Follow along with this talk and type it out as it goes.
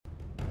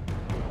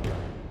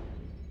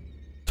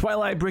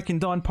Twilight Breaking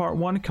Dawn Part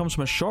 1 comes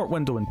from a short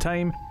window in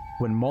time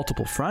when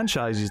multiple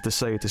franchises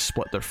decided to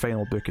split their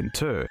final book in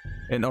two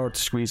in order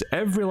to squeeze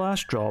every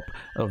last drop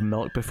of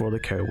milk before the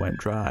cow went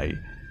dry.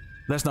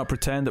 Let's not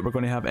pretend that we're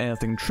going to have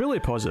anything truly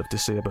positive to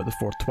say about the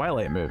fourth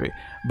Twilight movie,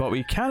 but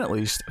we can at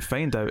least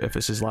find out if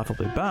it's as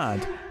laughably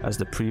bad as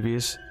the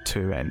previous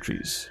two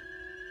entries.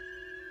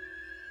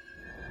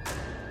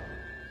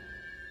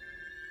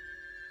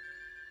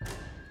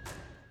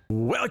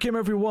 Welcome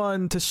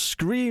everyone to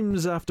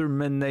Screams After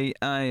Midnight.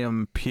 I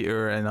am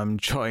Peter and I'm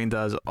joined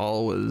as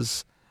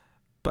always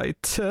by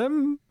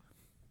Tim.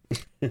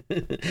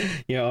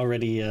 You're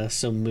already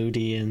so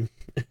moody and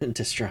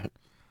distraught.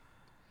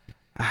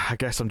 I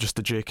guess I'm just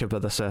the Jacob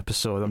of this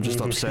episode. I'm just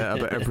upset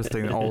about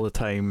everything all the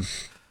time.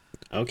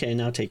 Okay,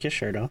 now take your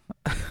shirt off.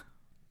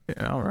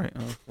 Yeah, alright.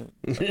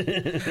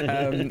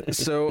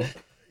 So,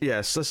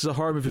 yes, this is a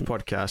horror movie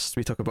podcast.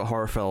 We talk about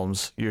horror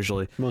films,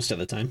 usually. Most of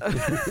the time.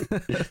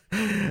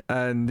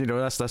 And, you know,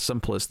 that's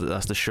simple.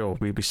 That's the show.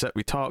 We sit,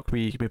 we talk,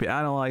 we maybe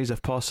analyse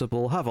if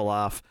possible, have a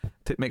laugh,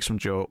 make some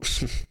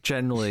jokes,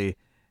 generally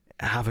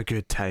have a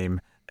good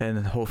time,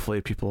 and hopefully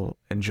people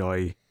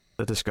enjoy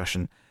the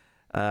discussion.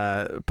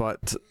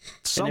 But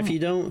and if you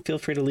don't, feel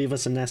free to leave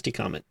us a nasty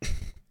comment.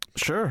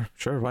 Sure,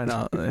 why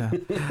not? Yeah.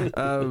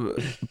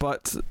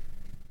 But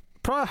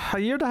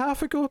probably a year and a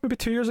half ago, maybe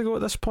 2 years ago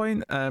at this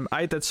point,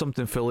 I did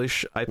something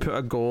foolish. I put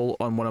a goal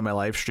on one of my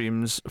live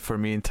streams for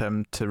me and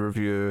Tim to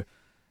review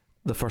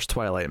the first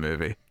Twilight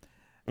movie.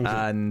 Mm-hmm.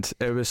 And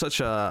it was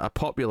such a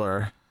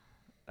popular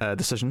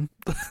decision,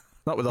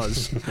 not with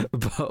us,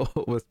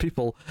 but with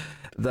people,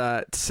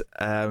 that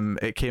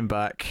it came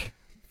back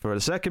for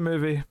the second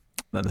movie,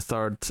 then the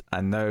third,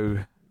 and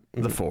now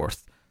the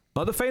fourth.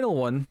 Not the final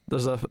one.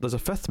 There's a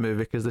fifth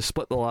movie because they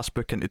split the last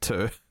book into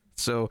two.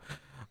 So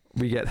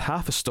we get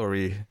half a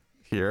story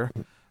here,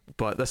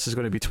 but this is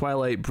going to be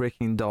Twilight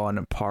Breaking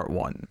Dawn Part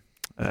 1,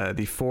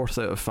 the fourth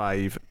out of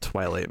 5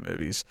 Twilight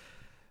movies.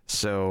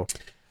 So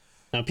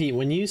now, Pete,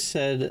 when you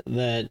said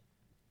that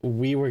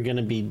we were going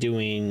to be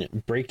doing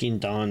Breaking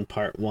Dawn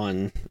Part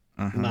 1,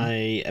 my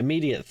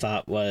immediate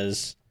thought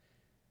was,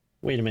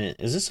 wait a minute,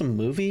 is this a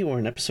movie or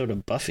an episode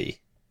of Buffy?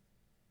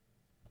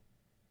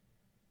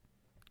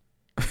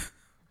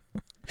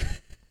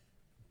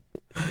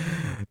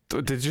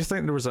 Did you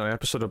think there was an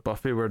episode of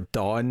Buffy where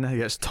Dawn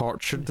gets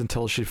tortured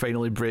until she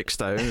finally breaks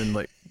down and,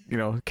 like, you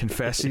know,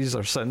 confesses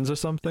her sins or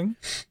something?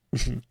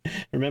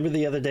 Remember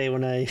the other day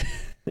when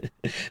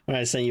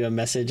I sent you a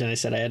message and I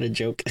said I had a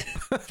joke?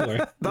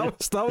 For that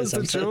was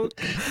the joke.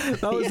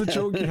 That was the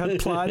joke you had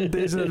planned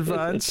days in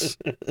advance.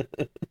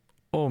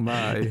 Oh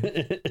my!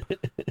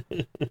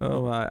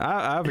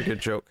 I have a good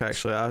joke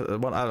actually.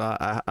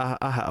 I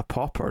had a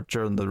popper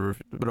during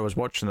when I was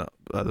watching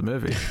the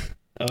movie.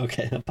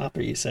 Okay, a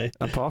popper, you say?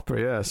 A popper,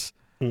 yes.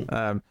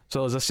 So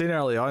there's a scene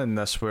early on in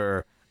this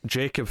where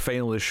Jacob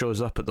finally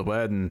shows up at the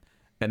wedding,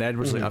 and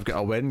Edward's like, "I've got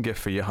a wedding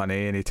gift for you,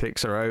 honey," and he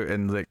takes her out,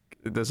 and like,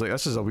 there's like,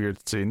 this is a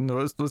weird scene.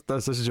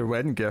 This is your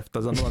wedding gift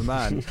as another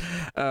man.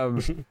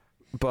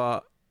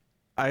 But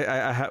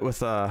I hit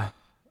with a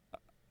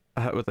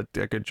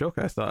good joke.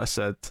 I thought I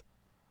said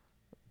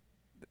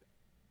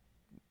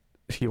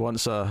he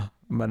wants a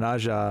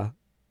menage a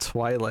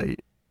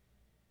Twilight.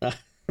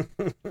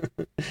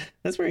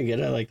 That's very good.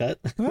 I like that.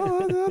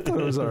 Oh, I thought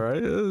it was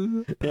alright.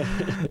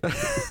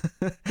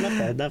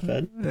 Not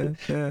bad.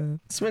 Yeah.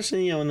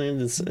 Especially, you know, when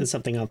it's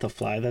something on the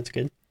fly. That's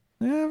good.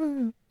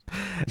 Yeah.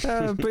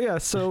 But yeah,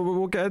 so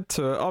we'll get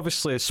into it.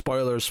 Obviously,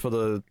 spoilers for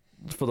the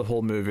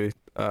whole movie,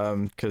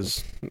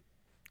 because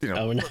you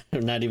know,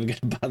 we're not even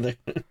gonna bother.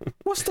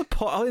 What's the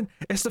point? I mean,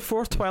 it's the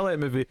fourth Twilight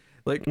movie.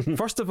 Like,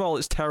 first of all,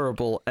 it's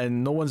terrible,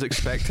 and no one's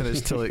expecting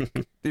us to,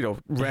 like, you know,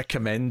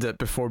 recommend it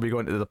before we go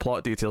into the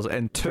plot details.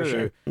 And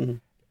two,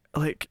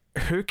 like,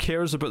 who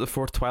cares about the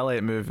fourth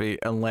Twilight movie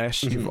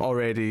unless you've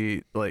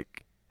already,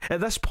 like, at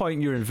this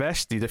point you're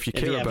invested if you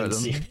care about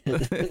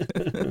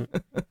them.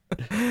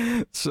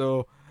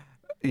 So,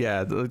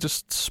 yeah,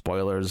 just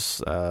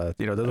spoilers.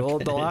 You know,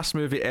 the last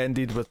movie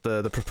ended with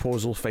the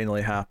proposal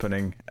finally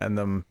happening and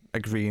them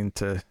agreeing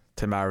to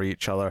marry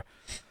each other.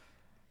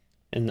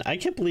 And I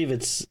can't believe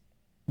it's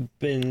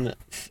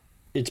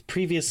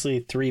previously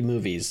 3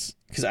 movies,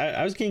 because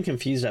I was getting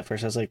confused at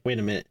first. I was like, wait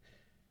a minute,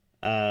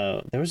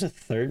 there was a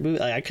third movie.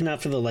 Like, I could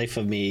not for the life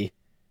of me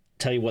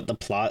tell you what the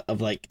plot of,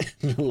 like,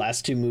 the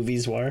last 2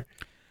 movies were.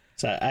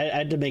 So I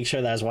had to make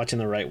sure that I was watching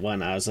the right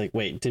one. I was like,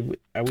 wait,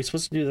 are we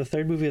supposed to do the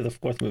third movie or the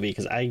fourth movie?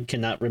 Because I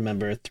cannot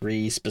remember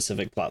 3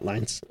 specific plot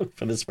lines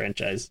for this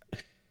franchise.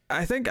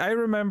 I think I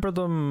remember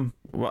them.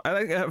 Well,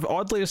 I think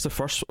oddly it's the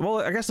first. Well,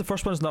 I guess the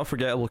first one's not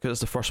forgettable because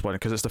it's the first one,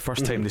 because it's the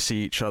first time they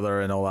see each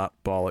other and all that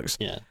bollocks.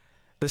 Yeah.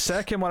 The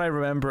second one I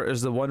remember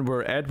is the one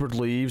where Edward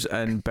leaves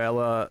and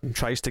Bella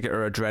tries to get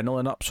her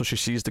adrenaline up so she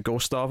sees the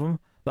ghost of him.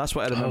 That's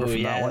what I remember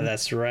from that one.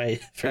 That's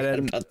right. Forgot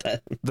about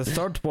that. The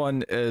third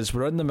one is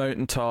we're on the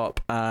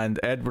mountaintop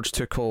and Edward's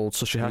too cold,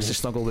 so she has to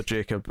snuggle with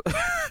Jacob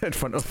in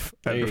front of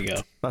Edward. There you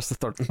go. That's the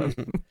third one.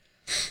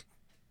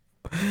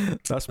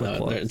 That's my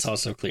plot. It's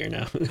also clear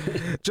now. Do you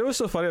know what's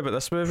so funny about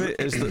this movie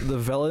is that the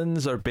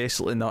villains are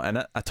basically not in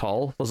it at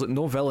all. There's like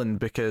no villain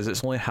because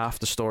it's only half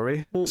the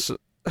story. Well, so,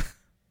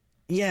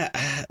 yeah,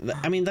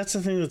 I mean that's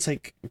the thing that's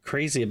like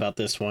crazy about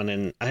this one,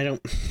 and I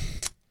don't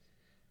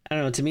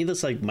know. To me,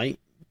 this like might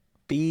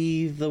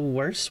be the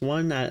worst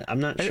one. I'm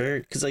not sure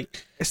because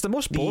like it's the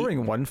most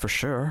boring one for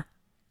sure.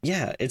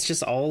 Yeah, it's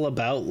just all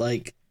about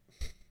like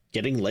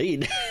getting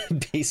laid,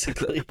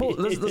 basically. Well,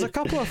 there's a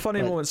couple of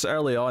funny moments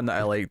early on that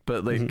I liked,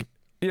 but like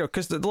you know,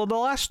 because the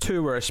last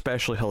two were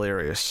especially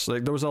hilarious.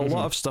 Like there was a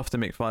lot of stuff to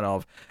make fun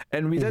of,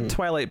 and we did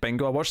Twilight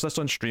Bingo. I watched this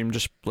on stream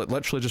just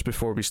literally just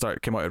before we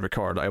came out to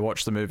record. I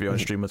watched the movie on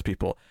stream with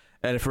people,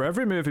 and for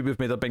every movie we've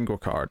made a bingo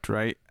card,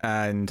 right?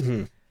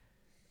 And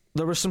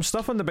there was some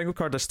stuff on the bingo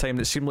card this time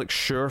that seemed like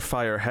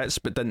surefire hits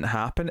but didn't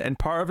happen, and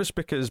part of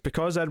it's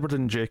because Edward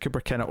and Jacob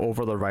are kind of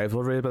over the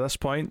rivalry by this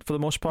point for the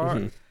most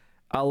part.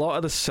 A lot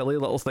of the silly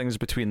little things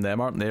between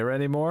them aren't there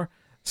anymore,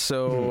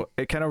 so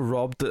it kind of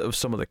robbed it of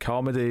some of the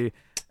comedy.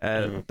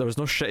 There was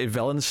no shitty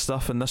villain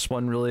stuff in this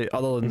one really,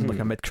 other than like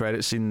a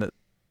mid-credit scene that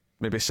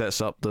maybe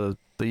sets up the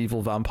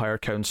evil vampire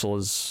council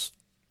as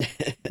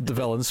the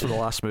villains for the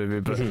last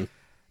movie. But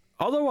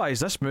otherwise,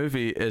 this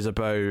movie is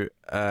about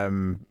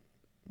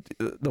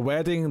the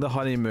wedding, the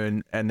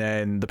honeymoon, and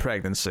then the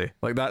pregnancy.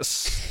 Like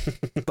that's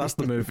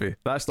the movie.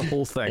 That's the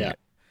whole thing. Yeah.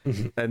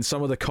 And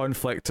some of the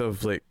conflict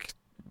of like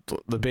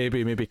the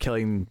baby maybe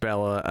killing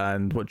Bella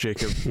and what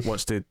Jacob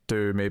wants to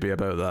do maybe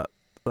about that.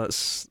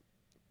 That's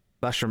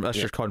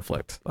your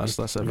conflict. That's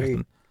everything.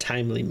 Very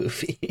timely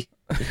movie.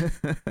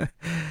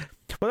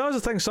 Well, that was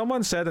the thing.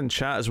 Someone said in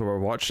chat as we were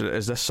watching it,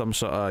 is this some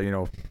sort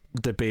of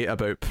debate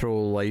about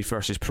pro-life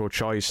versus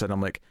pro-choice? And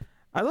I'm like,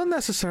 I don't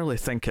necessarily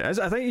think it is.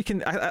 I think you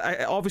can.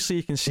 I obviously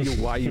you can see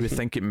why you would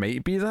think it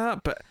might be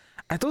that, but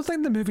I don't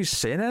think the movie's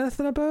saying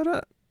anything about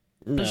it.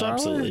 No, bizarrely.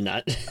 Absolutely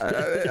not.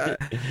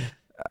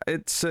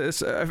 It's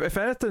if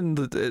anything,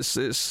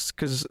 it's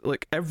because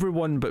like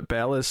everyone but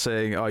Bella is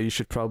saying, oh, you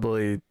should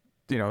probably,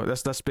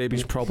 this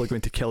baby's probably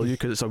going to kill you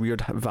because it's a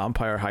weird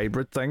vampire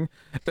hybrid thing,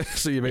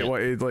 so you might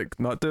want to like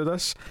not do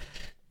this.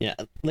 Yeah,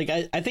 like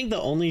I think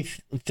the only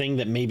thing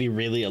that maybe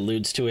really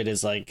alludes to it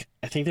is like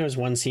I think there was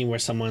one scene where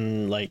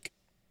someone like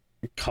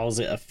calls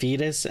it a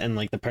fetus and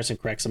like the person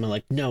corrects them and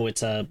like, no,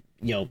 it's a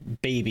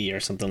baby or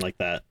something like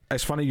that.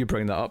 It's funny you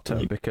bring that up,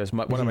 Tim, because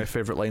one of my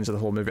favorite lines of the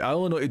whole movie, I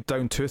only noted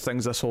down two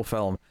things this whole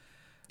film,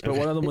 but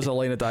one of them was a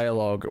line of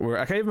dialogue where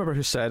I can't even remember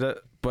who said it,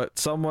 but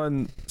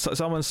someone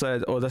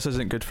said, oh, this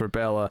isn't good for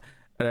Bella,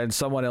 and then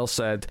someone else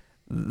said,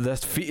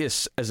 this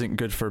fetus isn't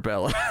good for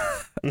Bella.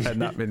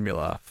 And that made me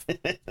laugh.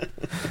 That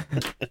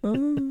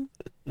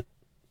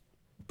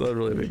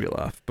really made me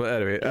laugh.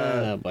 But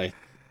anyway, boy.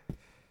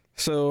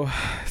 So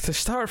to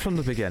start from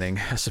the beginning,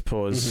 I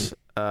suppose,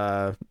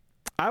 I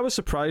was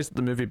surprised that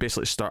the movie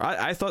basically started.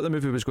 I thought the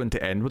movie was going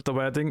to end with the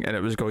wedding, and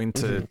it was going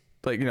to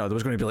there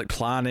was going to be like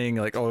planning,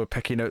 like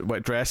picking out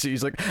what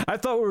dresses. Like I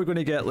thought we were going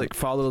to get like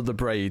Father of the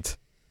Bride,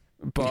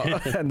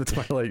 but in the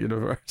Twilight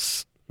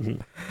universe.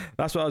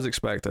 That's what I was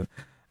expecting.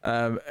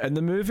 And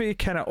the movie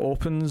kind of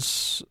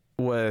opens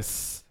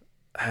with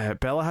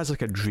Bella has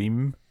like a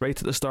dream right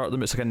at the start of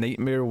them. It's like a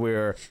nightmare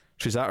where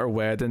she's at her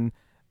wedding,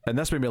 and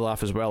this made me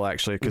laugh as well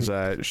actually, because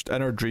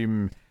in her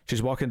dream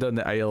she's walking down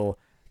the aisle,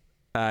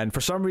 and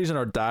for some reason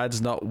her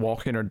dad's not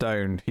walking her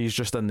down, he's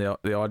just in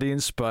the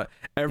audience, but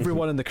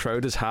everyone in the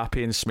crowd is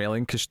happy and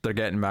smiling because they're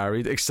getting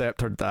married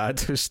except her dad,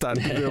 who's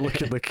standing there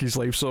looking like his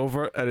life's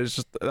over, and it's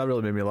just, that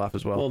really made me laugh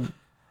as well.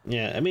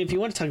 Yeah, I mean, if you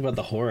want to talk about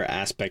the horror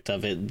aspect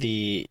of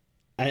it,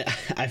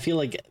 I feel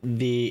like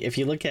if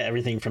you look at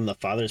everything from the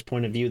father's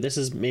point of view, this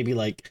is maybe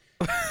like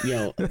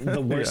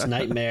the worst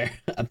nightmare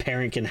a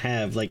parent can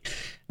have. Like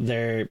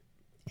their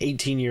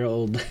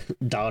 18-year-old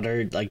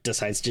daughter like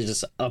decides to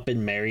just up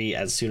and marry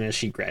as soon as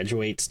she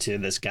graduates to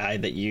this guy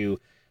that you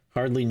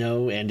hardly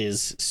know and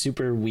is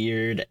super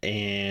weird,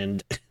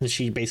 and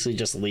she basically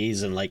just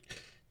leaves and like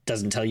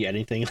doesn't tell you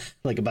anything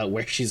like about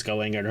where she's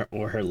going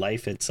or her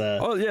life. It's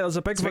there's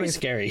a big very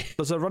scary.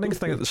 There's a running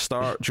thing at the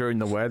start during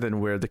the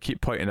wedding where they keep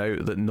pointing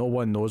out that no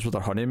one knows where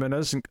their honeymoon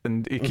is,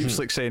 and he keeps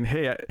like saying,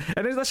 hey,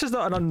 and this is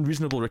not an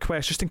unreasonable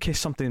request, just in case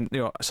something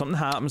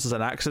happens as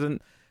an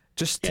accident,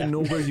 just to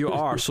know where you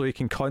are so he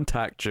can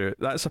contact you.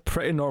 That's a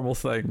pretty normal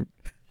thing.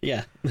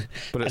 Yeah,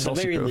 but it's at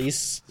the very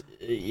least,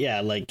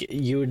 like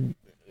you would,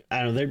 I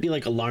don't know, there'd be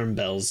like alarm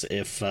bells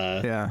if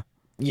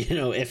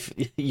if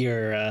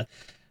your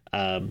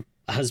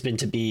husband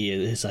to be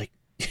is like,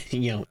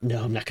 no,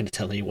 I'm not going to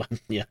tell anyone.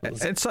 Yeah,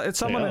 it's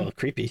someone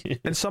creepy.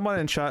 And someone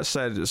in chat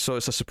said, so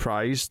it's a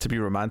surprise to be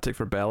romantic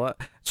for Bella.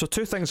 So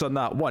two things on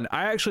that. One,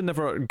 I actually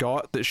never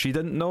got that she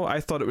didn't know. I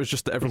thought it was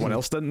just that everyone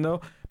else didn't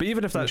know. But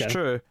even if that's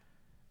true,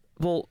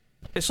 well,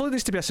 it only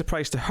needs to be a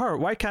surprise to her.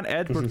 Why can't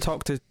Edward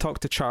talk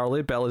to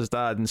Charlie, Bella's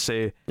dad, and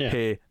say,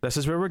 hey, this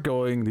is where we're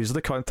going, these are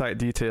the contact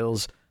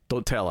details,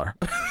 don't tell her.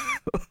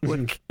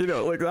 like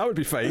that would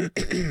be fine.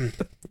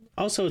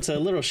 Also, it's a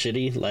little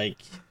shitty, like,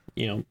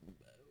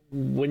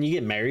 when you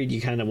get married,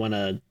 you kind of want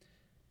to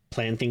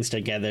plan things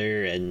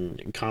together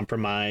and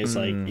compromise.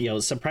 Like, you know,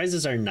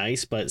 surprises are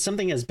nice, but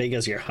something as big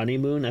as your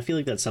honeymoon, I feel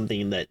like that's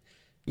something that,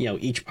 you know,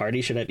 each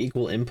party should have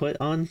equal input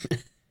on.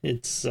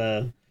 It's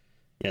yeah,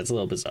 it's a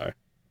little bizarre.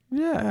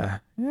 Yeah.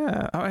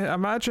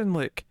 Imagine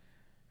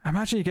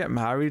you get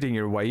married and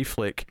your wife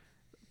like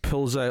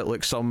pulls out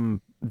like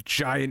some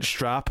giant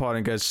strap on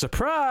and goes,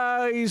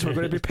 "Surprise, we're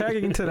going to be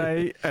pegging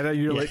tonight," and then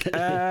you're like,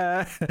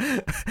 I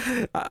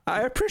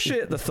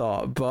appreciate the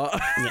thought, but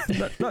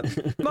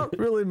not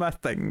really my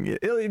thing.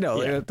 You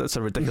know, that's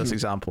a ridiculous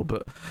example,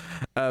 but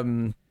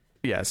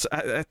yes.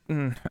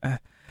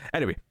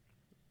 Anyway,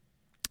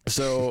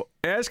 so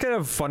it's kind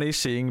of funny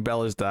seeing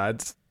Bella's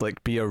dad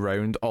like be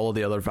around all of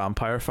the other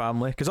vampire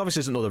family, because obviously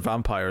he doesn't know they're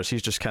vampires.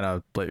 He's just kind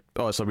of like,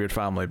 oh, it's a weird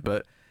family,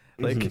 but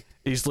like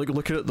he's like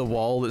looking at the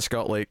wall that's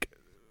got like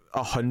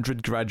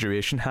 100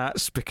 graduation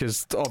hats,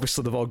 because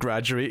obviously they've all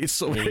graduated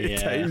so many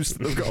times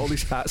that they've got all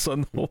these hats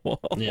on the wall.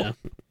 Yeah.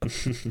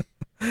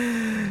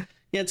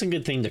 Yeah, it's a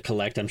good thing to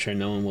collect. I'm sure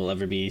no one will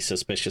ever be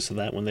suspicious of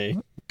that when they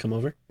come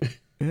over.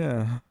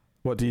 Yeah.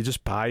 What, do you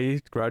just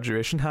buy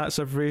graduation hats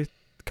every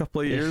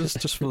couple of years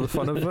just for the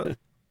fun of it?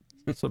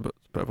 It's a bit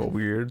of a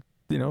weird,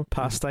 you know,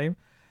 pastime.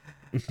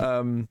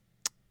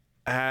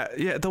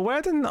 Yeah, the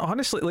wedding,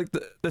 honestly, like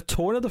the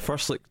tone of the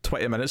first like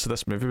 20 minutes of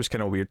this movie was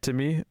kind of weird to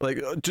me.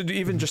 Like,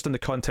 even just in the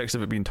context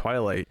of it being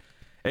Twilight,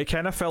 it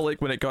kind of felt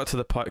like when it got to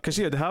the part, because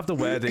they have the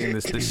wedding,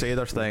 they say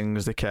their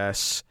things, they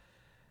kiss.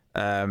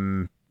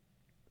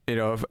 You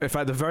know, if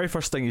the very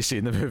first thing you see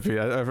in the movie,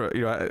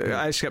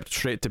 I skipped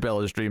straight to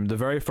Bella's dream. The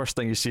very first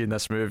thing you see in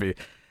this movie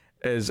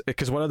is,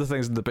 because one of the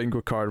things in the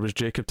bingo card was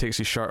Jacob takes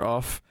his shirt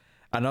off.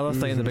 Another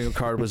thing in the bingo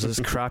card was this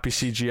crappy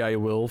CGI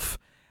wolf.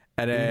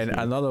 And then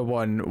another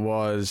one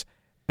was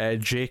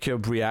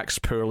Jacob reacts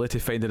poorly to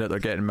finding out they're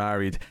getting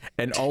married.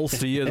 And all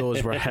three of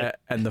those were hit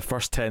in the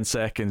first 10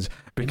 seconds,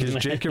 because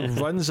Jacob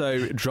runs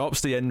out,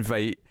 drops the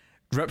invite,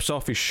 rips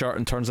off his shirt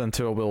and turns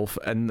into a wolf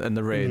in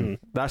the rain.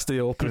 That's the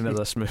opening of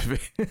this movie.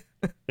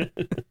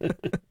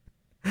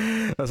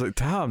 I was like,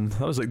 damn,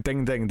 that was like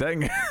ding ding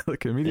ding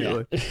like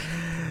immediately.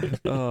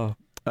 But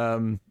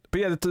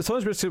yeah, the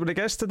tone's weird too. When it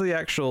gets to the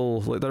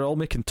actual, like, they're all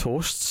making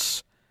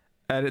toasts,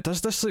 and it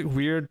does this like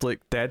weird like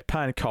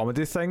deadpan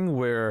comedy thing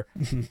where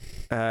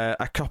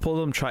a couple of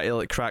them try to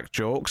like crack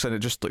jokes, and it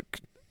just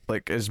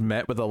like is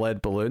met with a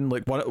lead balloon.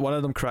 Like one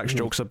of them cracks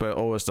jokes about,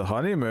 oh, it's the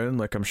honeymoon,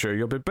 like I'm sure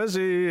you'll be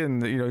busy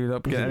and you know you're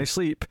not getting any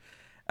sleep,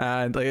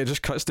 and like it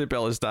just cuts to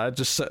Bella's dad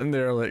just sitting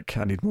there like,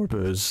 I need more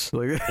booze.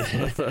 Like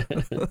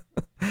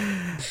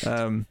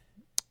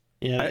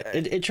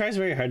it tries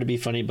very hard to be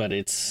funny, but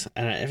it's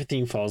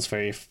everything falls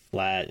very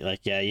flat.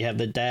 Like, yeah, you have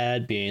the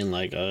dad being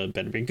like,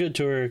 better be good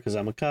to her because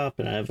I'm a cop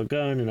and I have a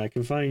gun and I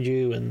can find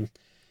you, and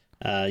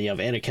you have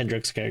Anna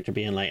Kendrick's character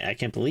being like, I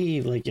can't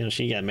believe, like, you know,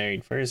 she got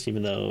married first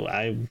even though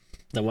I'm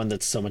the one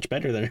that's so much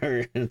better than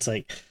her. And it's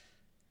like,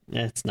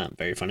 it's not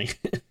very funny.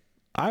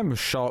 I'm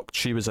shocked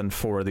she was in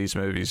 4 of these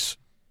movies.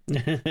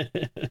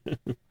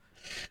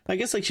 I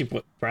guess like she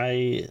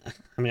probably,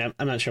 I mean,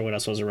 I'm not sure what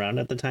else was around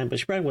at the time, but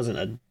she probably wasn't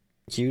a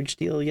huge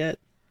deal yet.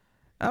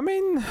 I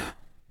mean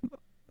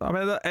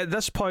at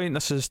this point,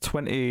 this is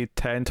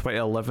 2010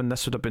 2011,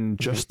 this would have been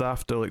just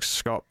after like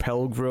Scott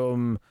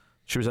Pilgrim.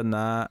 She was in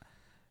that.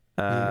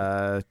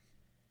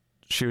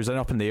 She was in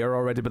Up in the Air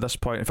already by this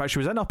point. In fact, she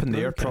was in Up in the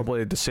Air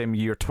probably the same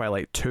year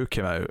Twilight 2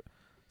 came out.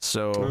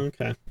 So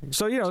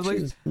so you know, like,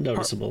 she's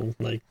noticeable.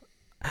 Like,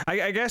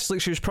 I guess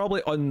like she was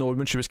probably unknown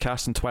when she was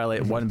cast in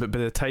Twilight 1, but by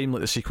the time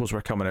like the sequels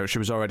were coming out, she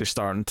was already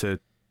starting to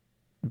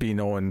be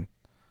known.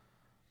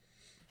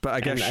 But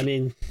I guess, I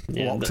mean,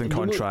 locked in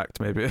contract,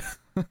 maybe.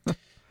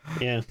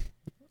 Yeah.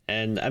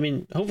 And I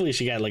mean, hopefully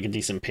she got like a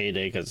decent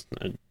payday, because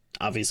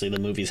obviously the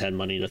movies had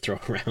money to throw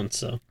around.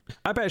 So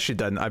I bet she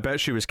didn't. I bet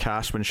she was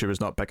cast when she was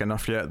not big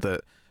enough yet,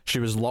 that she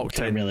was locked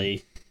in.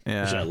 Really,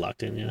 yeah,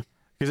 locked in, yeah.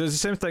 Because it's the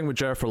same thing with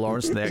Jennifer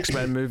Lawrence in the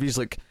X-Men movies.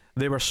 Like,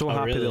 they were so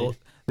happy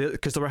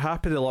because they were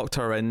happy they locked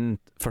her in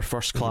for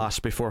First Class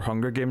before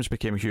Hunger Games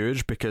became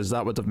huge, because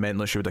that would have meant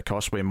that she would have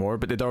cost way more.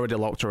 But they'd already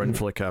locked her in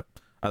for like a,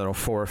 I don't know,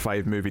 4 or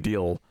 5 movie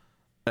deal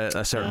at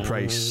a certain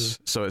price.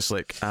 So it's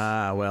like,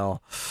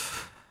 well,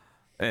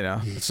 you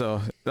know.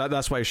 So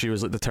that's why she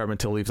was like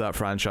determined to leave that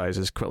franchise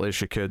as quickly as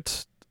she could.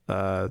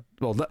 Well,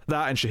 that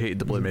and she hated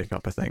the blue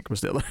makeup, I think, was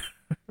the other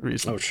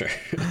reason. Oh, sure.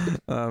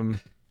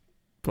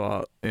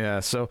 But yeah,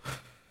 so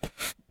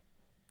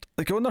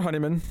they go on their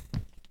honeymoon.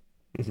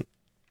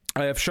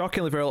 I have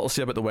shockingly very little to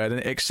say about the wedding,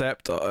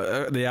 except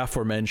the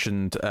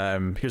aforementioned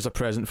here's a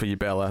present for you,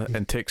 Bella,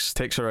 and takes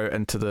her out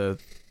into the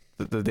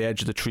edge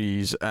of the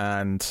trees,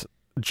 and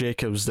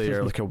Jacob's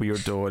there like a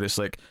weirdo, and it's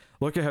like,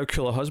 look at how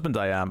cool a husband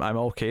I am. I'm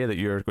okay that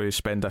you're going to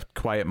spend a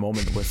quiet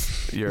moment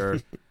with your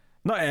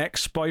not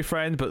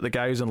ex-boyfriend, but the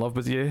guy who's in love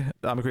with you.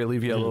 I'm going to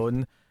leave you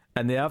alone.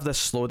 And they have this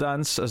slow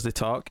dance as they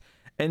talk,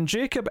 and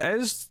Jacob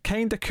is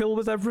kind of cool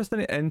with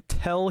everything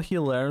until he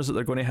learns that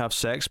they're going to have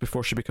sex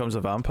before she becomes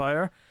a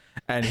vampire,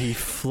 and he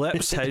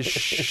flips his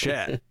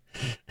shit.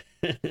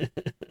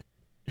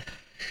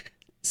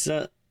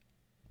 So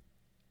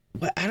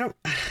but I don't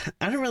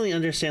really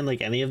understand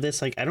like any of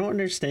this. Like, I don't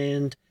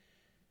understand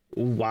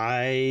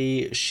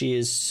why she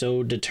is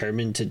so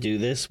determined to do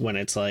this when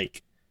it's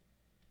like,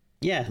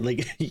 yeah,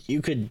 like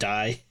you could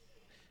die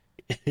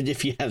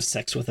if you have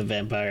sex with a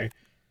vampire.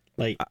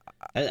 Like,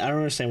 I don't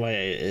understand why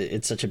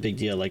it's such a big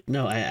deal. Like,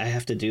 no, I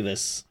have to do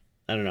this.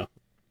 I don't know.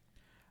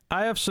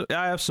 I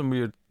have some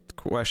weird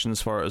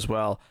questions for it as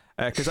well,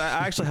 because I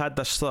actually had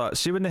this thought.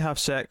 See, when they have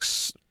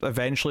sex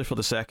eventually for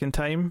the second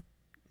time,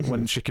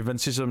 when she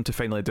convinces him to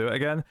finally do it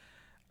again,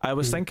 I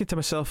was thinking to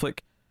myself,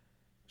 like,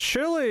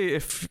 surely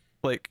if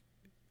like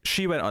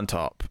she went on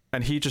top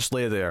and he just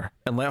lay there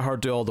and let her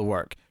do all the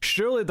work,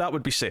 surely that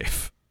would be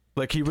safe.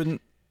 Like, he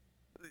wouldn't.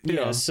 You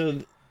know.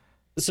 So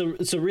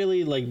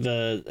really, like,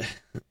 the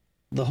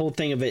whole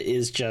thing of it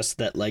is just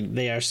that, like,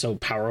 they are so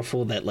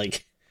powerful that,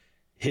 like,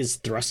 his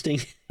thrusting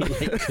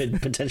like, could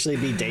potentially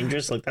be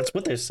dangerous. Like, that's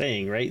what they're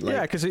saying, right? Like,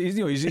 yeah, because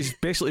he's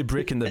basically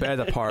breaking the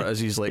bed apart as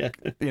he's like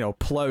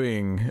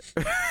plowing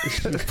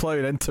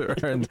into her,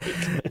 and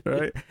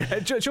right.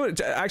 And, do you know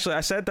what, actually,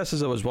 I said this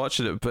as I was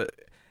watching it, but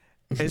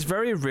it's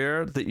very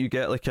rare that you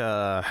get like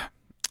a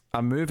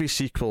movie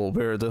sequel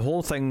where the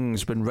whole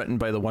thing's been written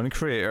by the one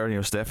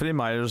creator, Stephanie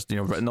Meyer's,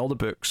 written all the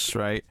books,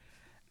 right?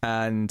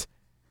 And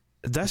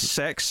this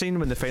sex scene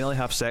when they finally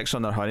have sex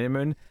on their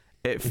honeymoon,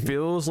 it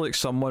feels like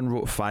someone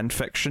wrote fan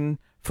fiction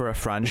for a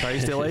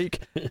franchise they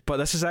like, but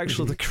this is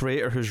actually the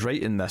creator who's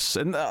writing this.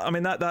 And I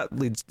mean that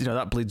leads,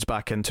 that bleeds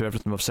back into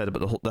everything I've said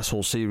about this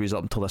whole series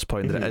up until this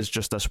point, that it is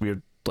just this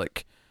weird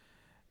like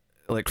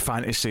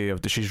fantasy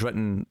of that she's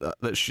written,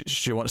 that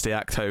she wants to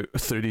act out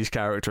through these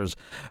characters.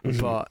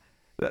 But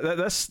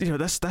this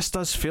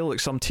does feel like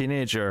some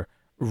teenager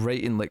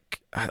writing,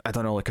 like, I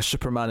don't know, like a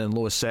Superman and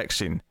Lois sex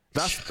scene.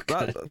 That's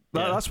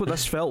what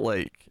this felt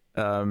like.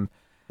 And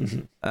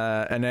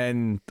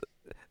then,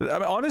 I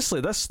mean,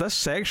 honestly, this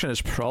section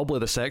is probably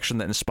the section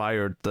that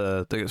inspired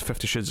the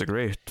 50 Shades of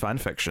Grey fan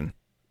fiction.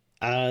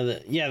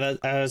 I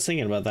was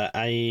thinking about that.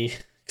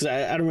 Because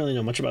I don't really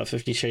know much about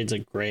 50 Shades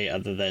of Grey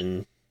other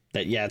than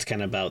that. Yeah, it's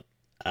kind of about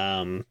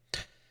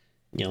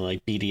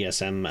like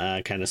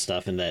BDSM kind of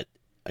stuff, and that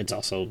it's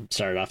also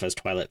started off as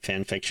Twilight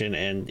fan fiction.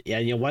 And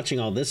yeah,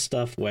 watching all this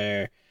stuff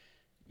where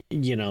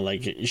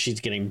like she's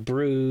getting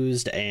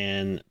bruised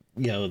and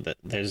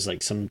there's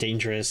like some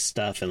dangerous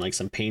stuff and like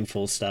some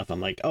painful stuff.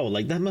 I'm like, oh,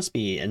 like that must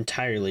be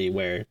entirely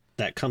where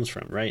that comes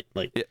from, right?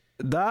 Like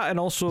that, and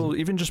also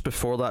even just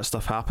before that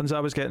stuff happens, I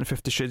was getting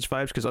 50 Shades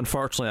vibes, because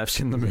unfortunately I've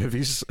seen the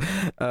movies.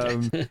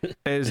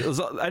 Is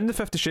in the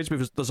 50 Shades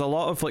movies, there's a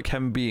lot of like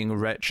him being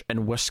rich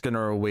and whisking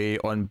her away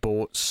on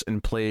boats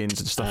and planes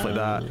and stuff like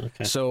that.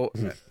 Okay. So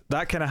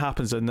that kind of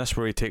happens in this,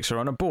 where he takes her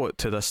on a boat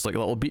to this like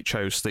little beach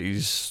house that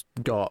he's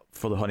got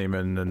for the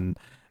honeymoon. And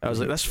I was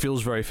like, this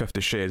feels very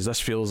 50 Shades. This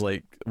feels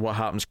like what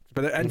happens.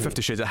 But in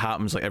 50 Shades, it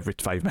happens like every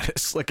 5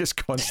 minutes. Like, it's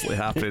constantly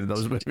happening in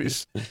those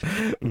movies.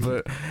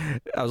 But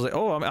I was like,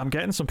 oh, I'm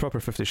getting some proper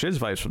 50 Shades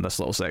vibes from this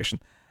little section.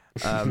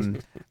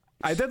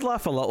 I did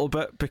laugh a little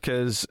bit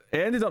because it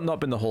ended up not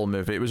being the whole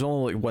movie. It was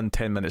only like 1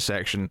 10-minute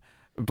section.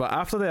 But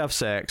after they have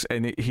sex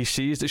and he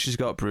sees that she's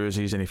got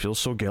bruises and he feels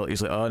so guilty,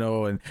 he's like, oh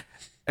no.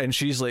 And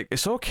she's like,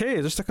 it's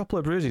okay, just a couple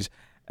of bruises.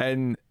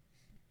 And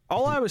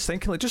all I was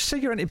thinking, like, just say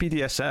you're into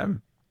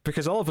BDSM.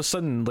 Because all of a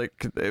sudden, like,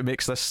 it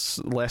makes this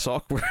less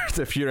awkward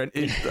if you're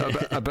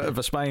into a bit of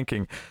a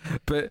spanking.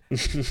 But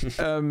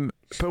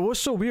what's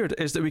so weird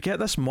is that we get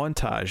this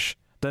montage.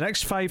 The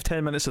next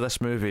 5-10 minutes of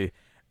this movie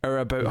are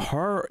about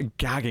her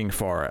gagging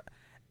for it,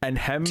 and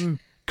him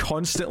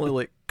constantly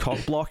like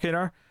cock blocking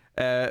her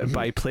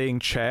by playing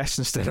chess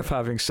instead of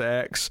having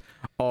sex,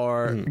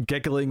 or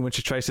giggling when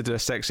she tries to do a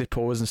sexy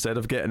pose instead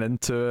of getting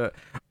into it,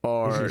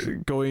 or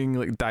going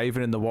like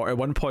diving in the water. At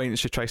one point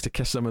she tries to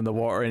kiss him in the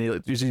water and he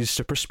like uses his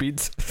super speed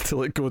to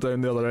like go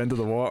down the other end of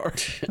the water.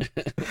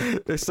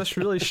 It's this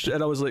really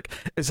and I was like,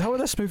 is that what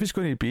this movie's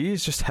going to be?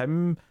 It's just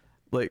him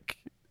like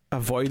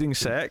avoiding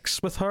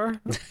sex with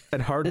her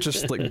and her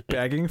just like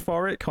begging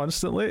for it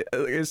constantly.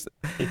 It's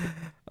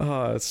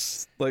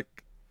like,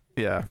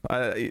 yeah,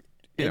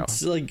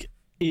 it's like,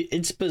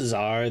 it's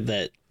bizarre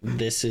that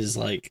this is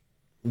like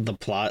the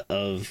plot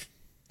of,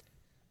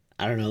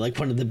 I don't know, like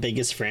one of the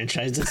biggest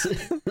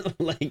franchises.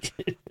 Like,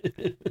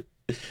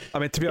 I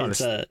mean, to be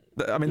honest,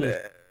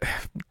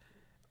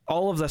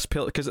 all of this,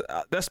 because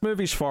this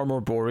movie's far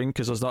more boring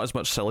because there's not as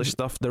much silly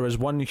stuff. There is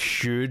one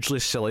hugely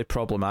silly,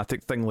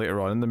 problematic thing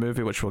later on in the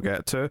movie, which we'll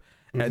get to.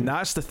 And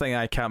that's the thing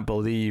I can't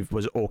believe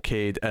was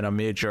okayed in a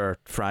major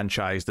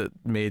franchise that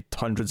made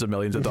hundreds of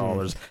millions of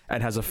dollars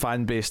and has a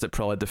fan base that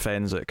probably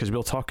defends it, because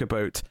we'll talk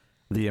about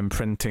the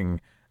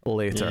imprinting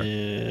later.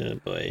 Yeah,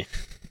 boy.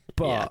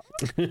 But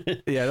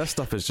yeah, this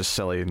stuff is just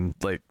silly and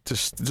like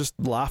just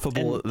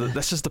laughable. And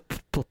this is the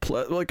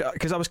like,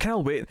 because I was kind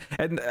of waiting,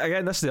 and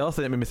again, this is the other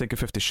thing that made me think of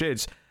 50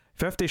 Shades.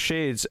 50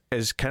 Shades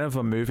is kind of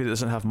a movie that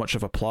doesn't have much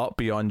of a plot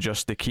beyond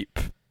just they keep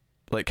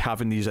like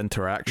having these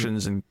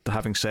interactions and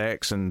having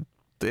sex, and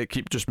they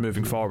keep just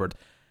moving forward.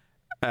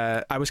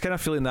 I was kind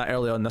of feeling that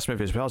early on in this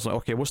movie as well. I was like,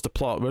 okay, what's the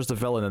plot? Where's the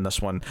villain in this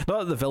one? Not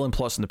that the villain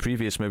plots in the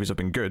previous movies have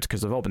been good,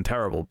 because they've all been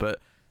terrible, but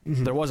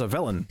there was a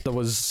villain, there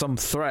was some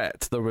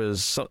threat, there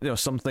was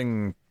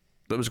something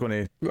that was going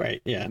to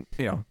right, yeah,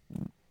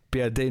 be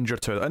a danger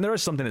to her. And there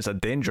is something that's a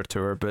danger to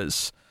her, but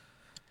it's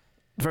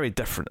very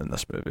different in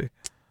this movie.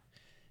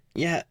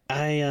 Yeah,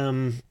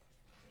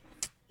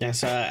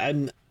 so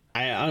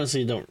I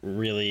honestly don't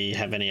really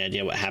have any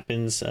idea what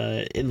happens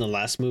in the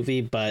last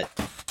movie, but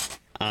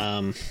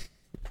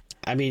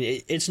I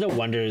mean, it's no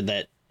wonder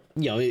that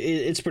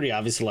it's pretty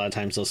obvious. A lot of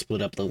times they'll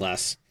split up the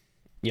last,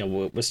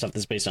 with stuff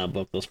that's based on a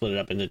book, they'll split it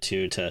up into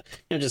two to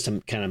just to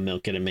kind of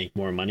milk it and make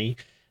more money.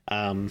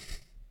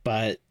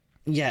 But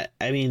yeah,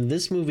 I mean,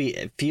 this movie,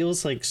 it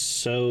feels like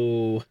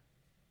so,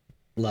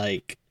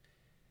 like,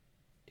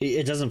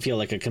 it doesn't feel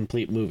like a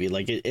complete movie.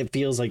 Like it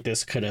feels like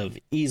this could have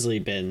easily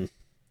been,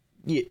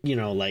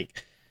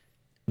 like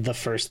the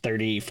first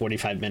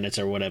 30-45 minutes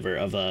or whatever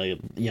of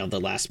the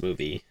last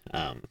movie.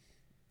 I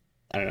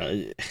don't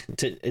know.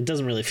 It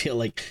doesn't really feel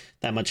like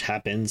that much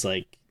happens.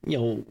 Like,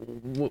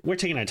 we're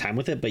taking our time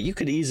with it, but you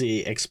could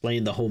easily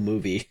explain the whole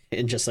movie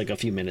in just like a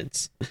few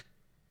minutes.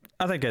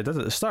 I think I did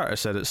at the start. I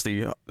said it's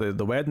the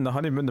wedding, the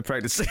honeymoon, the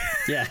pregnancy.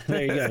 Yeah,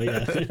 there you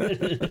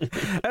go.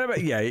 Yeah.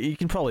 Yeah, you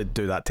can probably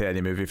do that to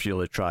any movie if you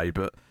really try,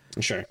 but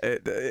sure,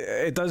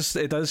 it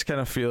does kind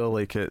of feel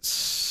like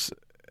it's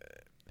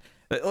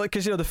like,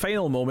 because the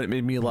final moment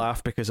made me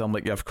laugh because I'm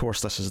like, yeah, of course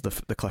this is the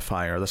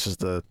cliffhanger, this is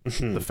the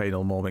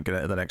final moment, get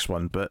into the next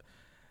one. But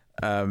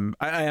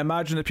I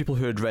imagine that people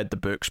who had read the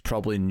books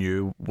probably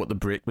knew what the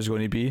break was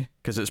going to be,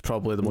 because it's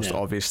probably the most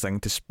obvious thing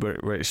to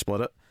where to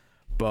split it.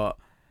 But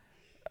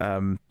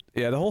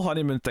yeah, the whole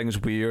honeymoon thing's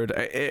weird.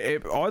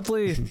 It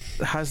oddly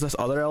has this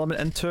other element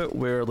into it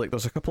where, like,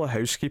 there's a couple of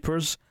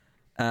housekeepers,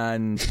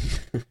 and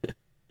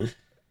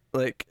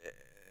like,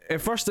 at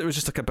first it was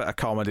just like a bit of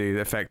comedy,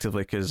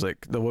 effectively, because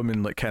like the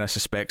woman like kind of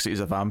suspects that he's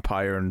a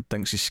vampire and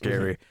thinks he's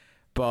scary.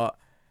 But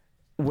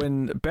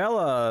when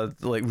Bella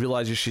like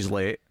realizes she's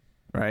late,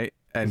 right,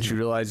 and she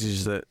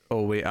realizes that,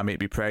 oh wait, I might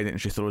be pregnant,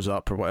 and she throws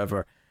up or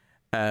whatever,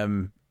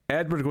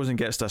 Edward goes and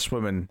gets this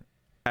woman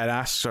and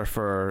asks her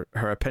for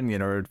her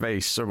opinion or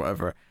advice or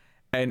whatever.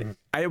 And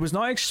I was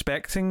not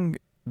expecting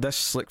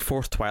this like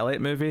fourth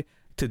Twilight movie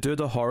to do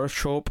the horror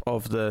trope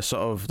of the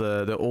sort of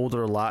the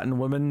older Latin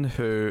woman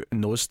who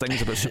knows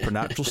things about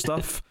supernatural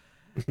stuff.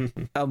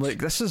 I'm like,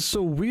 this is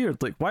so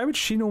weird. Like, why would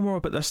she know more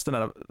about this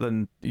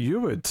than you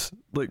would?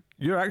 Like,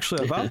 you're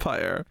actually a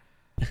vampire.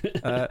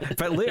 In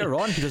fact, later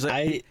on, he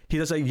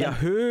does a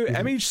Yahoo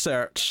image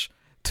search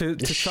to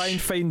try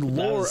and find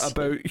lore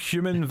about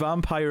human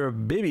vampire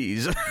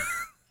babies.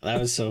 That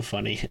was so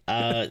funny.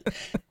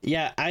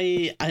 Yeah,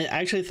 I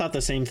actually thought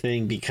the same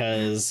thing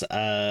because,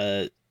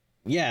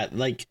 yeah,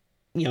 like,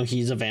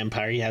 he's a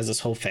vampire. He has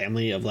this whole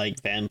family of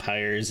like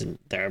vampires, and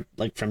they're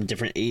like from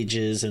different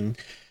ages and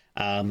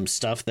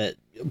stuff that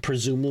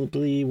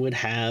presumably would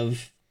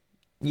have,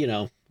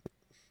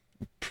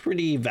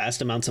 pretty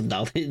vast amounts of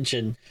knowledge,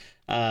 and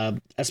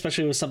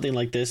especially with something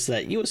like this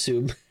that you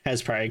assume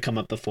has probably come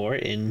up before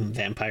in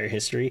vampire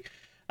history.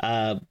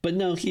 But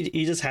no,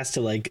 he just has to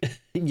like,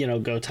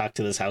 go talk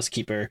to this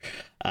housekeeper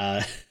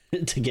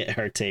to get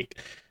her take.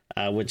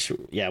 Which,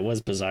 yeah,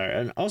 was bizarre.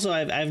 And also,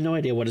 I have no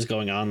idea what is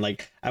going on.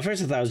 Like, at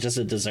first I thought it was just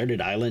a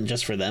deserted island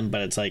just for them,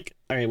 but it's like,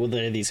 all right, well,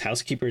 there are these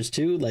housekeepers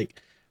too. Like,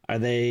 are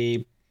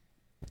they,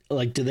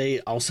 like, do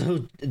they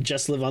also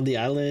just live on the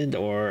island,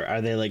 or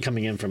are they like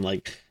coming in from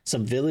like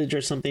some village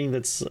or something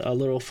that's a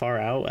little far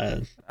out?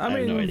 I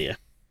have no idea.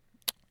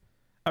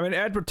 I mean,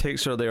 Edward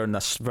takes her there in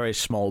this very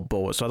small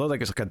boat, so I don't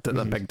think it's like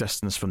a big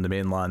distance from the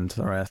mainland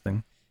or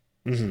anything.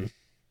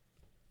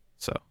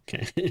 So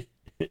okay.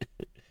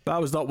 That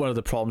was not one of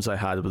the problems I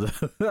had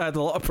with it. I had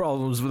a lot of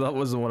problems, but that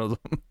wasn't one of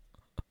them.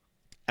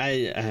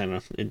 I don't know.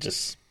 It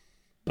just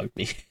bugged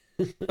me.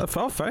 I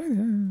felt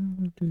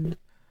fine. Yeah.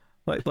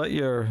 Let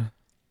your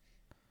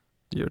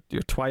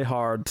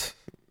twihard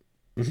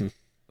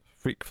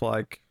freak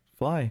flag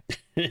fly.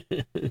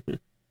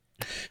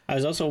 I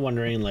was also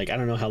wondering, like, I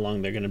don't know how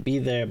long they're going to be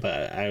there,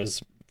 but I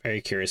was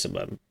very curious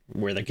about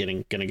where they're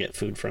going to get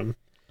food from.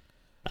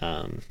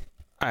 I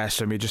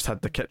assume he just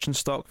had the kitchen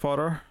stock for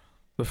her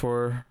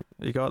before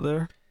he got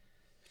there.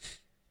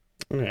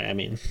 I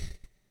mean,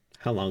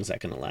 how long is that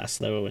going to last,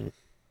 though? And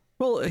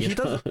well,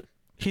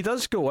 he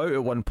does go out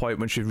at one point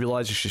when she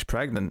realizes she's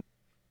pregnant,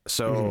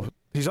 so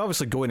he's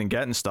obviously going and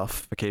getting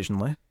stuff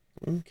occasionally.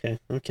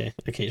 Okay,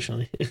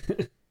 occasionally.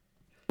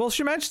 Well,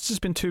 she mentions it's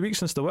been 2 weeks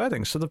since the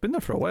wedding, so they've been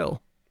there for a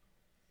while.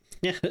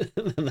 Yeah,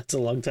 that's a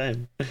long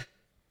time.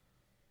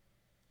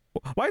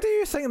 Why do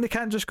you think they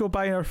can't just go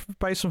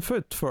buy some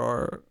food for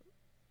her?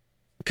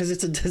 Because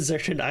it's a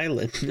deserted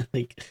island.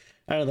 Like,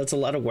 I don't know, that's a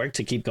lot of work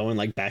to keep going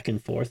like back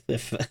and forth.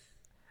 If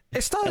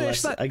it's not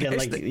again,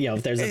 like,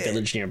 if there's a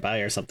village nearby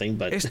or something,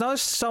 but it's not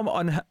some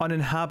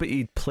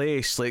uninhabited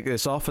place like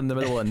it's off in the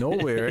middle of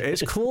nowhere.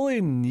 It's clearly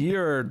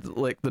near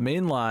like the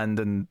mainland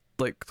and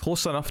like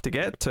close enough to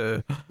get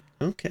to.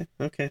 Okay.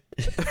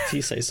 If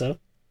you say so.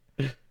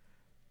 What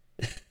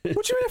do you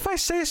mean if I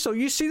say so?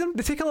 You see them,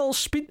 they take a little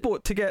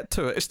speedboat to get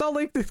to it. It's not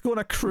like they go on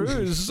a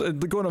cruise and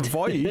they go on a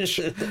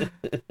voyage.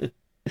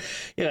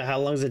 Yeah, how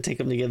long does it take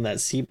them to get in that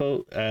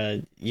seaboat?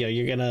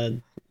 You're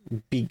gonna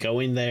be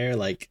going there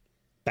like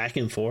back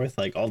and forth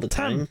like all the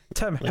time.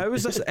 Tim, how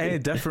is this any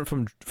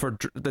different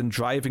than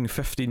driving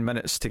 15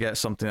 minutes to get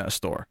something at a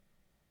store?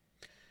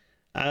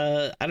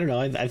 I don't know.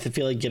 I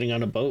feel like getting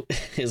on a boat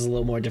is a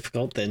little more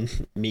difficult than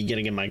me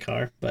getting in my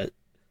car, but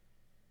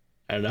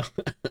I don't know.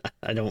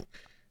 I don't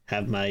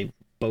have my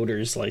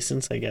boater's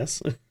license, I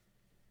guess. I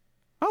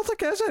don't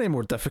think it is any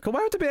more difficult.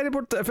 Why would it be any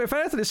more? If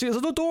anything, it's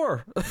there's no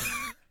door.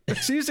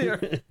 It's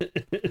easier.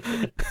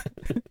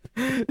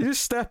 You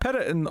just step in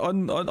it and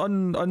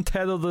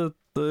untether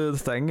the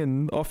thing,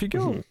 and off you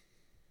go.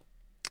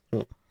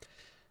 Mm-hmm.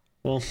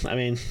 Well, I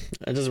mean,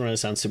 it doesn't really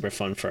sound super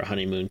fun for a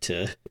honeymoon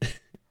to,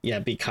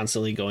 be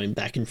constantly going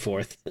back and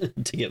forth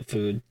to get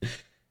food.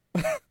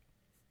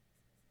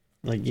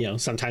 Like,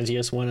 sometimes you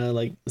just want to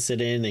like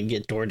sit in and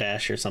get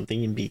DoorDash or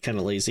something and be kind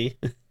of lazy.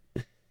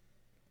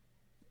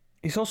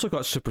 He's also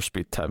got super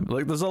speed, Tim.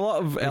 Like, there's a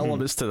lot of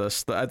elements to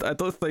this that I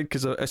don't think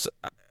is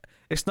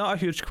it's not a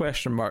huge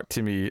question mark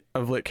to me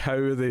of like how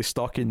are they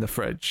stocking the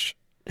fridge.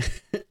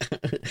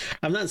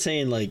 I'm not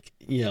saying like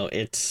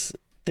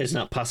there's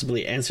not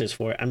possibly answers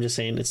for it. I'm just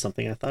saying it's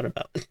something I thought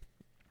about.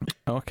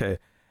 Okay,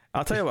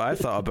 I'll tell you what I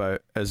thought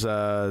about is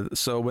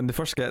so when they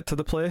first get to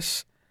the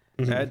place,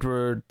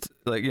 Edward,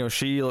 like,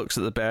 she looks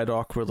at the bed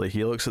awkwardly,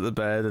 he looks at the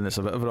bed, and it's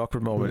a bit of an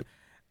awkward moment.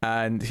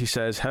 And he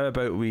says, how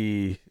about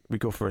we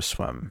go for a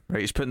swim, right?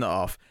 He's putting it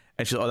off,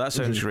 and she's like, oh, that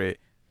sounds great,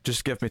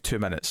 just give me 2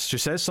 minutes. She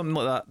says something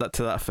like that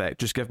to that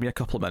effect, just give me a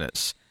couple of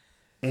minutes.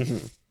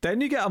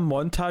 Then you get a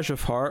montage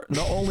of her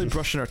not only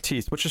brushing her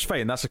teeth, which is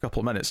fine, that's a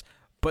couple of minutes,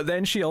 but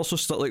then she also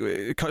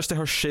it cuts to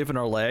her shaving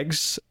her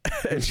legs.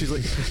 And she's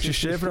like, she's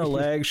shaving her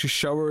legs, she's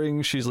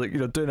showering, she's like,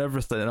 doing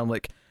everything, and I'm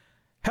like,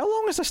 how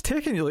long is this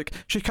taking you? Like,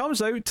 she comes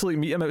out to like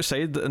meet him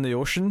outside in the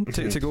ocean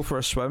to go for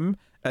a swim,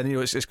 and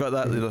it's got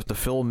that the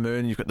full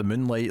moon, you've got the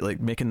moonlight like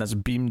making this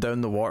beam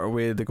down the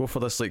waterway. They go for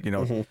this like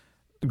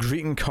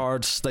greeting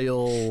card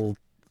style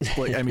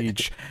like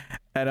image,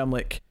 and I'm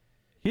like,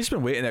 he's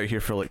been waiting out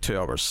here for like 2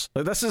 hours.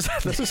 Like, this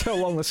is how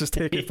long this is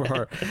taking for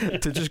her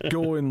to just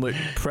go and like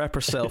prep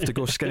herself to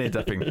go skinny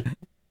dipping.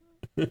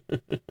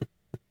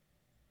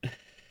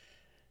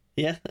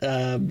 Yeah,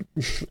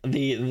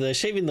 the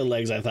shaving the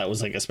legs I thought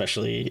was like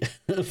especially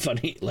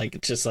funny. Like,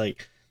 it's just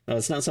like, oh,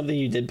 it's not something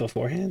you did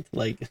beforehand.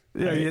 Like,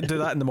 yeah, you didn't do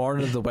that in the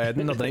morning of the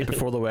wedding or the night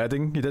before the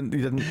wedding. You didn't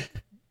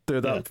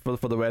do that for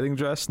the wedding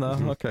dress. No,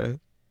 okay.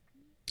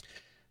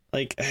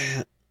 Like,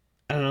 I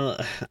don't know.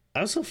 I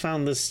also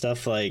found this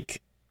stuff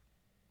like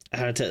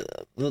how to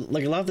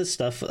like a lot of this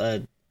stuff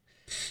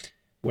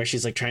where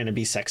she's like trying to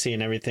be sexy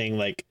and everything.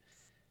 Like,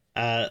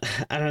 I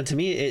don't know. To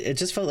me, it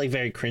just felt like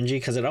very cringy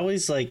because it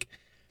always like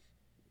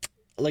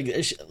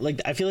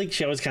I feel like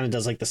she always kind of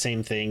does like the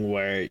same thing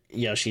where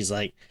she's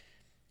like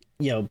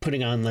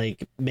putting on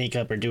like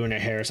makeup or doing her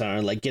hair or something,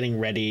 or like getting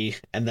ready,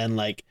 and then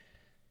like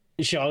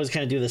she always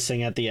kind of do this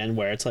thing at the end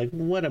where it's like,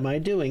 what am I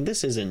doing?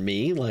 This isn't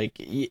me. Like,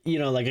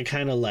 like a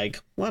kind of like,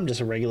 well, I'm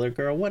just a regular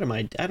girl. What am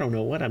I don't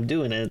know what I'm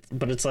doing.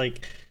 But it's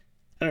like,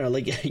 I don't know,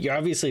 like, you're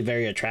obviously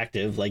very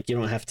attractive. Like, you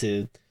don't have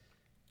to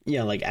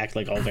like act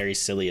like all very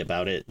silly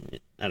about it.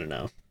 I don't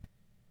know.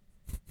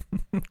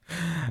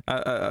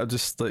 I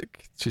just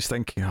like, she's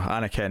thinking, oh,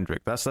 Anna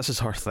Kendrick, this is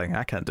her thing.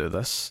 I can't do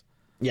this.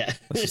 Yeah.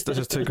 This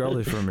is too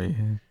girly for me.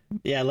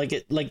 Yeah,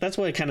 that's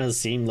what it kind of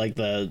seemed like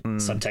the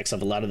subtext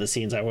of a lot of the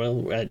scenes.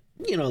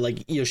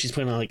 She's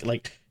putting on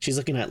like she's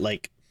looking at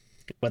like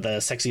what the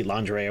sexy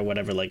lingerie or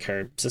whatever, like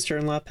her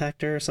sister-in-law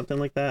packed her or something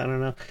like that. I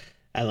don't know.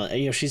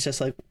 And she's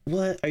just like,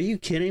 what? Are you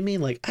kidding me?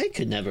 Like, I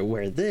could never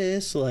wear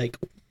this. Like,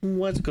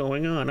 what's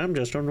going on? I'm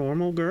just a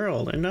normal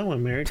girl, and now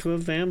I'm married to a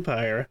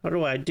vampire. How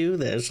do I do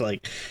this?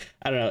 Like,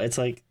 I don't know. It's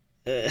like,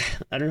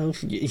 I don't know.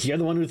 You're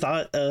the one who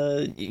thought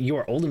you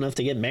were old enough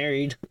to get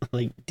married.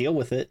 Like, deal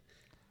with it.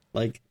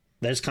 Like,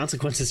 there's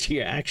consequences to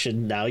your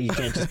action now. You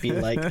can't just be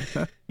like,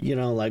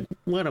 like,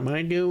 what am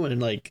I doing?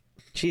 like,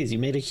 geez, you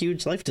made a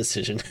huge life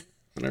decision.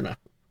 I don't know.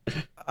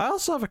 I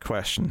also have a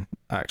question,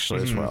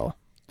 actually, as well.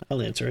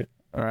 I'll answer it.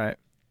 All right.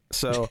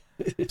 So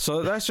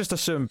let's just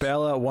assume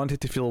Bella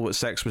wanted to feel what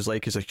sex was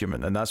like as a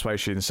human, and that's why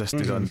she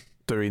insisted on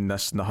doing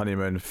this in the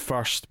honeymoon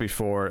first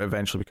before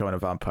eventually becoming a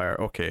vampire.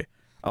 Okay,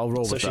 I'll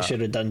roll with that. So she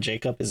should have done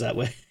Jacob? Is that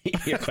what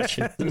your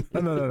question?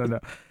 No.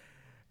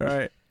 All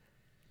right.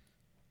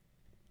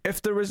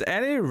 If there was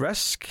any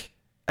risk,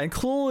 and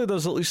clearly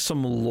there's at least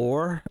some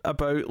lore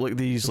about like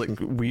these like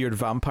weird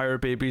vampire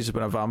babies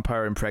when a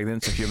vampire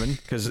impregnates a human,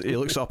 because he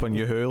looks up on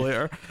Yahoo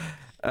later.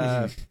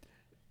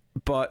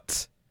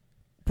 But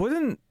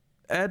wouldn't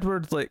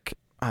Edward, like,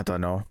 I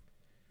don't know,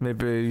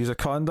 maybe use a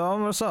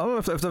condom or something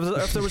if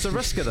there was a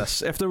risk of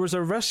this, if there was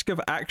a risk of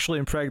actually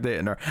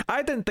impregnating her?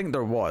 I didn't think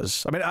there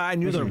was. I mean, I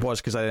knew there was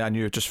because I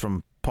knew just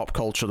from pop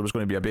culture there was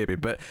going to be a baby,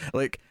 but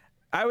like,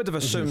 I would have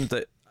assumed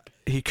that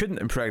he couldn't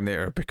impregnate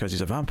her because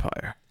he's a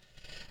vampire.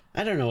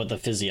 I don't know what the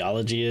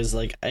physiology is.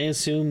 Like, I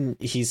assume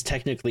he's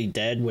technically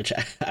dead, which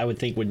I would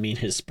think would mean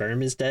his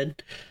sperm is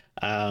dead.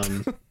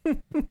 But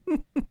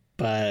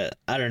But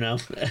I don't know.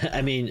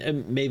 I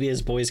mean, maybe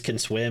his boys can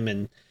swim,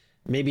 and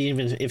maybe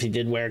even if he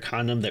did wear a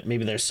condom, that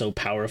maybe they're so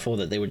powerful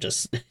that they would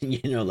just,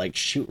 like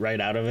shoot right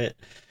out of it.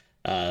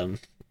 I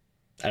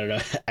don't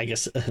know. I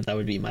guess that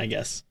would be my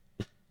guess.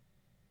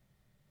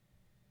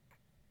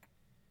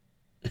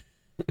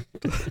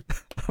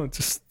 I'm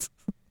just.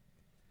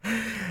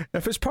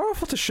 If it's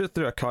powerful to shoot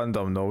through a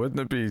condom, though, wouldn't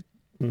it be?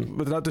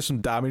 Would that do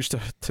some damage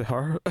to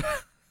her?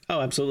 Oh,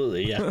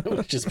 absolutely, yeah.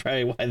 Which is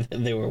probably why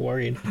they were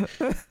worried.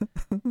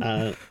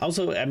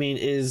 Also, I mean,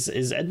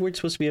 is Edward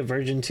supposed to be a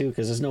virgin too?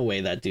 Because there's no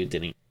way that dude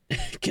didn't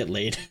get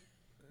laid.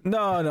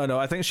 No.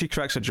 I think she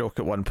cracks a joke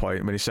at one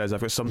point when he says,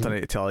 "I've got something I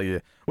need to tell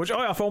you." Which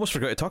I've almost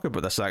forgot to talk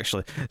about this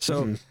actually.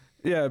 So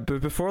yeah,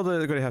 but before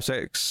they're going to have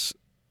sex,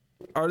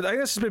 or I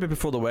guess it's maybe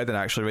before the wedding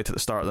actually, right at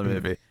the start of the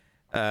movie.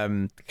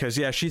 Because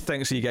she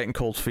thinks he's getting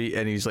cold feet,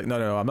 and he's like,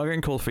 no, I'm not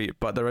getting cold feet,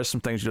 but there is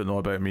some things you don't know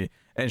about me.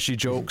 And she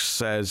jokes,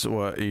 says,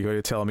 "What, are you going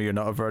to tell me you're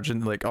not a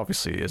virgin?" Like,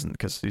 obviously he isn't,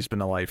 because he's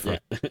been alive for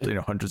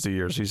hundreds of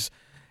years.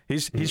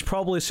 He's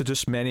probably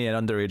seduced many an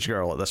underage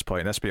girl at this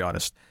point. Let's be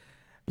honest.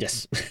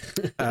 Yes.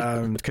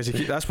 Because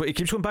that's what he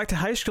keeps going back to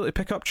high school to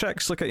pick up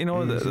chicks. Like,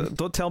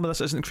 don't tell me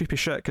this isn't creepy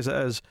shit, because it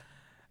is.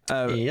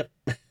 Yep.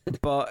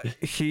 But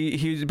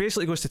he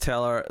basically goes to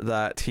tell her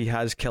that he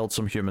has killed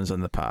some humans in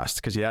the past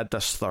because he had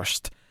this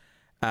thirst,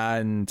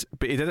 but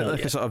he did it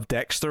a sort of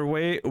Dexter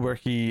way where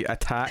he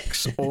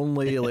attacks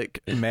only like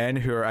men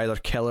who are either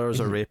killers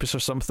or rapists or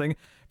something,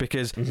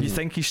 because you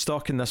think he's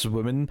stalking this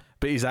woman,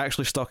 but he's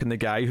actually stalking the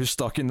guy who's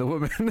stalking the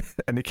woman,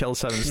 and he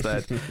kills him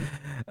instead.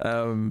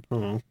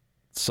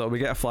 So we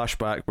get a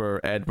flashback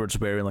where Edward's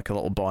wearing like a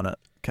little bonnet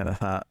kind of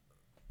hat.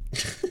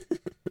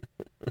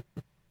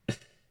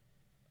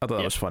 I thought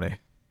that was funny.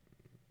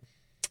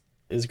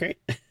 It was great.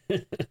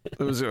 It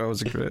was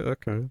great.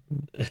 Okay.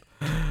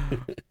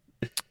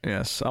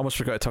 Yes, I almost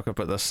forgot to talk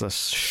about this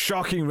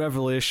shocking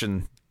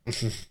revelation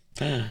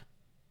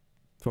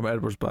from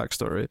Edward's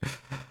backstory.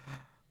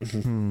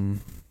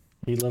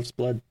 He loves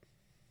blood.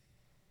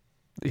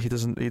 He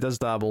doesn't. He does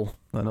dabble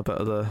in a bit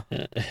of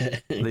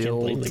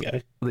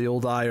the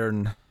old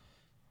iron.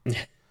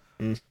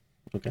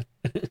 Okay.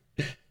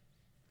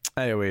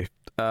 Anyway, is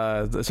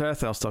there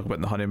anything else to talk about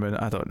in the honeymoon?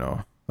 I don't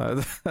know.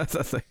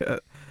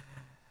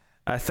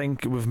 I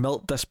think we've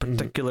milked this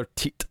particular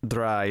teat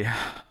dry.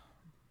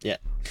 Yeah.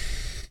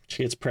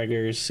 She gets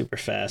preggers super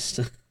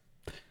fast.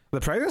 The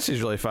pregnancy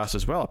is really fast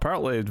as well.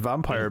 Apparently,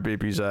 vampire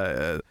babies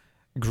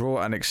grow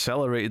at an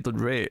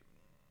accelerated rate.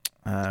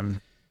 Yeah.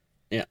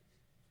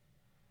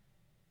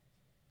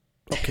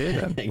 Okay,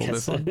 then. I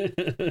guess so.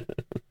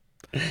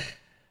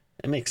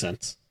 It makes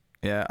sense.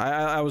 Yeah,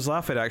 I was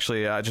laughing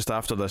actually just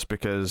after this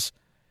because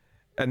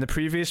in the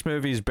previous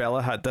movies,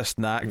 Bella had this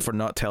knack for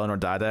not telling her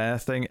dad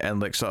anything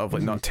and like sort of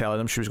like not telling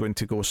him she was going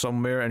to go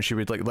somewhere, and she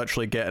would like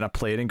literally get in a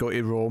plane and go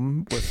to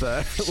Rome with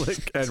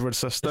like Edward's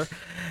sister.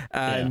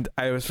 And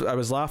I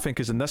was laughing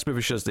because in this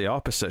movie she does the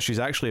opposite. She's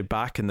actually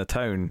back in the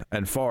town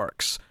in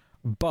Forks,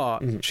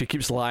 but she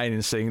keeps lying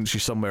and saying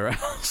she's somewhere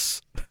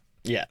else.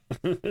 Yeah.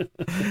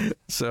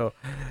 So,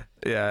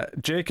 yeah,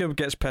 Jacob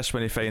gets pissed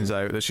when he finds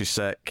out that she's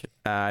sick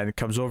and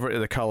comes over to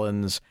the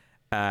Cullens,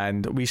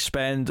 and we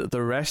spend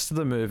the rest of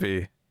the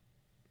movie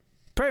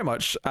pretty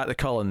much at the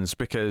Cullens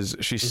because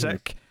she's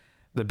sick,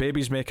 the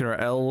baby's making her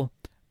ill,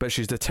 but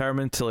she's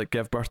determined to like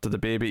give birth to the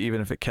baby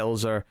even if it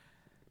kills her.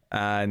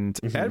 And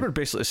Edward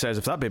basically says,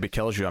 if that baby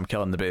kills you, I'm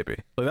killing the baby.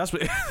 Like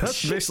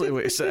that's basically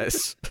what he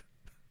says.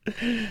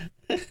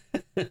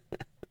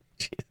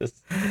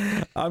 Jesus.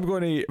 I'm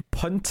going to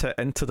punt it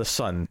into the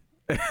sun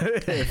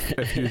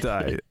if you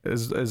die,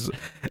 is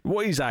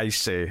what his eyes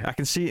say. I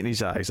can see it in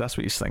his eyes. That's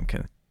what he's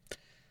thinking.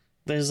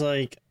 There's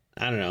like,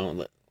 I don't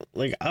know,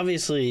 like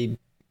obviously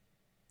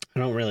I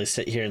don't really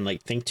sit here and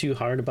like think too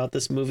hard about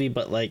this movie,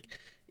 but like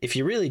if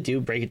you really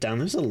do break it down,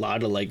 there's a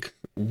lot of like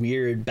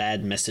weird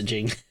bad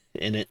messaging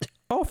in it.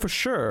 Oh, for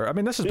sure. I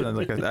mean, this has been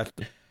like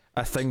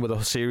a thing with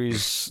the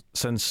series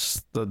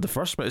since the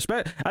first one. I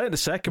think the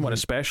second one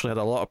especially had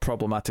a lot of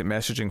problematic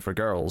messaging for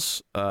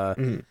girls.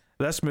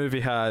 This movie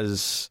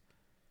has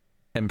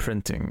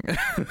imprinting.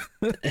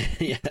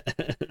 Yeah.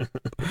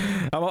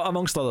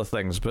 Amongst other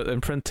things, but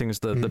imprinting's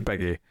the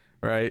biggie,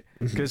 right?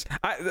 Because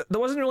there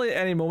wasn't really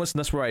any moments in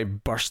this where I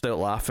burst out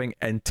laughing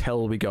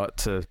until we got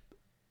to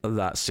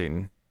that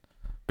scene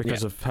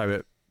because of how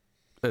it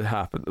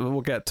happened.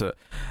 We'll get to it.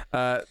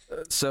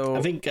 So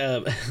I think I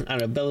don't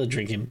know, Bella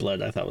drinking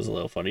blood I thought was a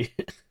little funny.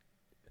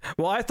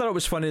 Well, I thought it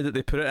was funny that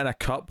they put it in a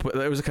cup.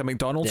 It was like a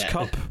McDonald's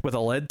cup with a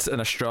lid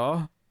and a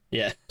straw.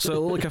 Yeah. So it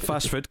looked like a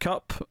fast food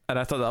cup, and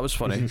I thought that was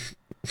funny.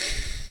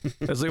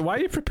 It's like, why are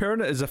you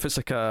preparing it as if it's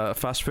like a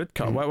fast food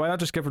cup? Why not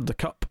just give her the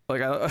cup?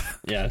 Like,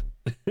 yeah.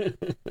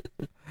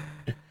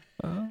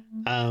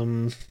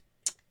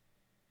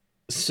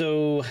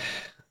 So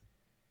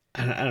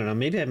I don't know.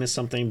 Maybe I missed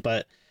something,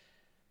 but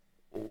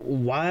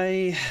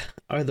why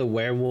are the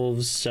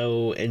werewolves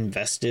so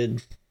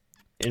invested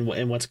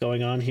in what's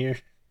going on here?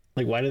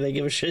 Like, why do they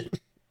give a shit?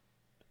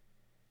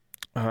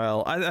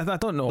 Well, I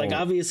don't know. Like,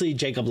 obviously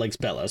Jacob likes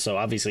Bella, so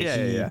obviously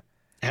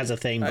has a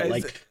thing, but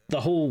like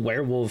the whole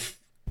werewolf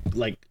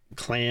like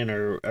clan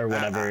or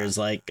whatever is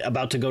like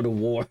about to go to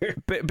war.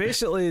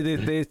 Basically,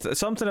 they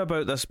something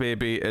about this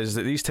baby is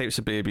that these types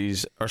of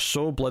babies are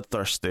so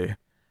bloodthirsty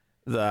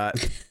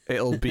that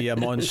it'll be a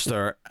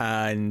monster,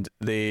 and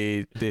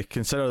they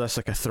consider this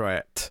like a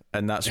threat,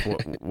 and that's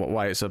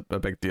why it's a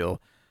big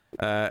deal.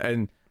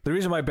 And the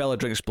reason why Bella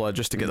drinks blood,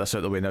 just to get this out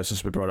of the way now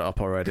since we brought it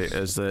up already,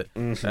 is that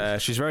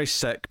she's very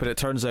sick, but it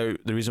turns out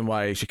the reason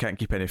why she can't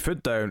keep any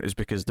food down is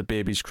because the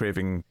baby's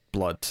craving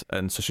blood,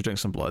 and so she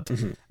drinks some blood.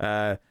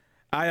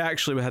 I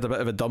actually had a bit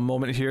of a dumb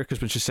moment here,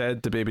 because when she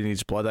said the baby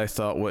needs blood, I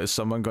thought, what, is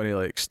someone going to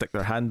like stick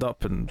their hand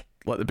up and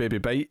let the baby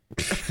bite?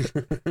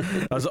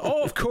 I was like,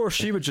 oh, of course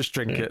she would just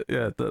drink it.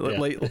 Yeah,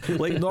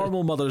 like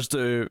normal mothers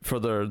do for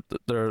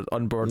their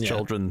unborn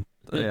children.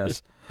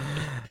 Yes.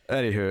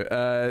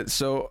 Anywho,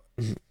 so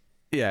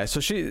yeah, so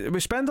we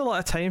spend a lot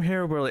of time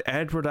here where like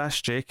Edward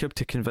asks Jacob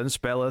to convince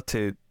Bella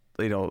to,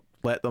 you know,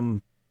 let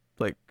them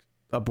like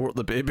abort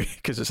the baby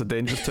because it's a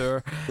danger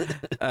to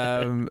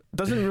her.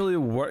 Doesn't really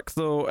work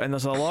though, and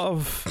there's a lot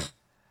of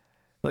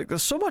like,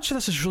 there's so much of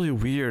this is really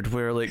weird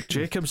where like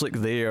Jacob's like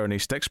there and he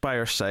sticks by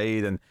her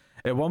side, and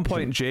at one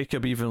point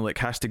Jacob even like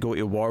has to go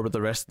to war with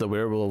the rest of the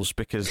werewolves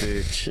because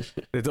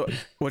they don't,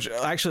 which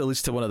actually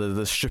leads to one of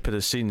the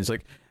stupidest scenes.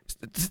 Like,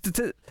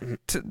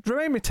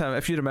 remind me, Tim,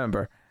 if you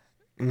remember,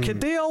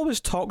 could they always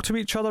talk to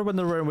each other when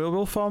they were in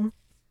werewolf form?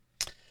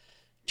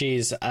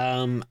 Jeez,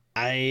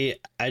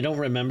 I don't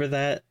remember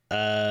that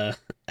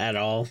at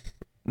all.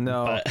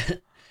 No.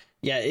 But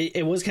yeah,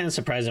 it was kind of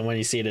surprising when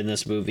you see it in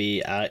this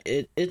movie.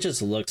 It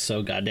just looks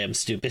so goddamn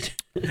stupid.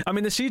 I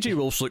mean, the CG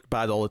wolves look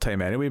bad all the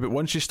time anyway, but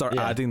once you start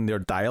adding their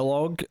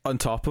dialogue on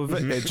top of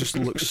it, it just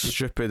looks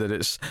stupid. And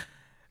it's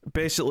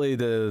basically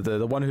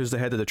the one who's the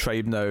head of the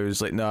tribe now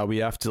is like, no, we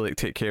have to like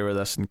take care of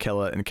this and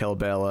kill it and kill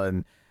Bella.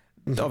 And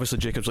obviously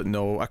Jacob's like,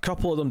 no. A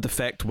couple of them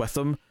defect with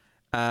him,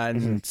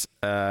 and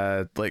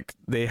like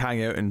they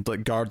hang out and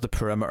like guard the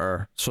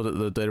perimeter so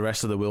that the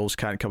rest of the wolves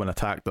can't come and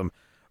attack them,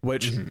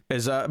 which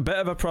is a bit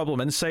of a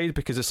problem inside,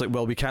 because it's like,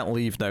 well, we can't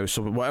leave now,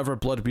 so whatever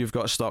blood we've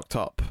got stocked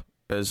up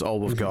is all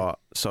we've got.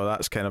 So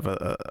that's kind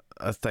of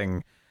a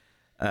thing.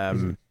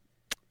 And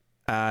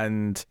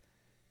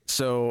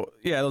so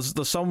yeah,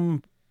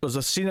 there's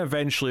a scene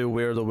eventually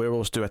where the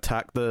werewolves do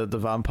attack the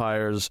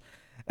vampires,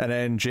 and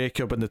then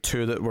Jacob and the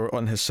two that were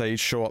on his side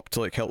show up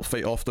to like help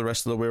fight off the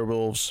rest of the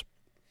werewolves.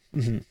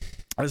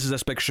 This is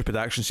this big stupid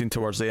action scene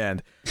towards the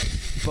end,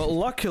 but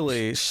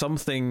luckily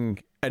something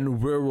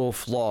in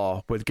werewolf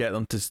law would get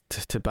them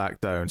to back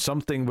down.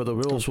 Something where the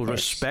werewolves will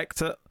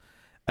respect it,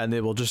 and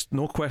they will just,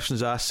 no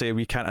questions asked, say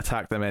we can't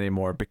attack them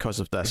anymore because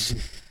of this.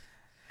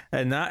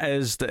 And that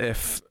is that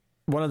if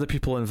one of the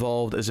people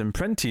involved is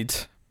imprinted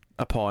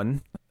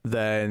upon,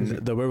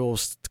 then the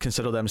werewolves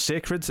consider them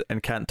sacred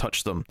and can't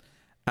touch them.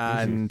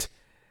 And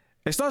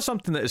it's not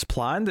something that is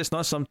planned. It's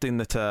not something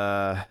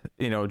that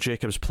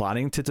Jacob's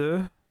planning to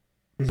do.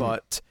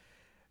 But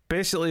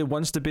basically,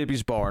 once the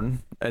baby's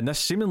born, and this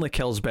seemingly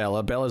kills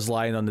Bella. Bella's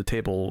lying on the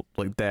table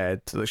like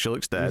dead. Like, she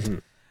looks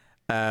dead.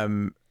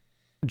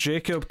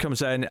 Jacob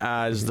comes in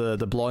as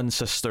the blonde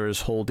sister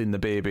is holding the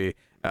baby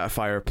at a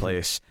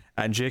fireplace,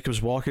 and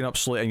Jacob's walking up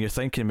slowly, and you're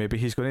thinking maybe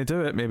he's going to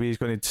do it. Maybe he's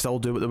going to still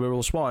do what the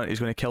werewolves want. He's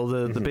going to kill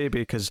the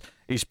baby because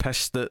he's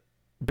pissed that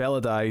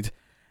Bella died.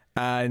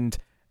 And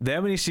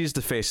then when he sees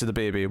the face of the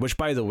baby, which,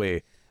 by the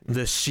way,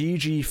 the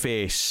CG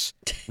face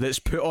that's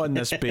put on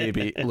this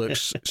baby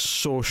looks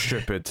so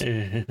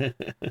stupid.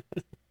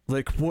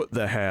 Like, what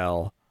the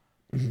hell?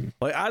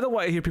 Like, I don't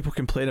want to hear people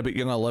complain about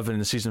Young Eleven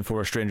in season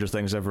 4 of Stranger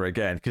Things ever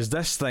again, because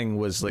this thing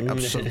was like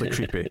absurdly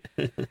creepy.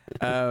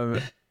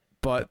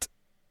 But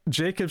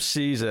Jacob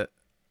sees it,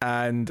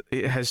 and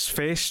his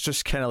face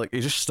just kind of like,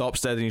 he just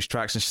stops dead in his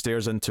tracks and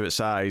stares into its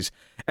eyes,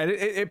 and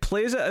it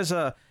plays it as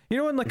a, you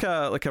know, in like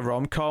a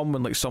rom-com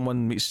when like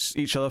someone meets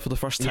each other for the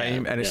first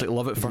time, and it's like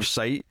love at first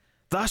sight.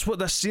 That's what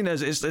this scene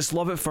is. It's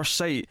love at first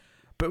sight,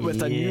 but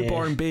with a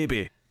newborn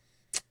baby.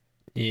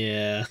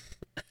 Yeah.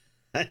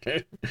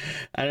 I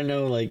don't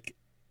know, like,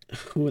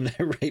 who in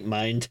their right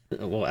mind,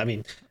 well, I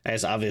mean, I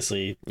guess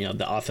obviously, you know,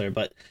 the author,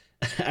 but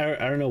I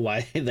don't know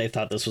why they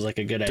thought this was like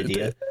a good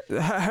idea.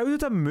 How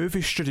did a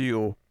movie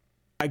studio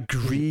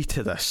agree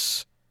to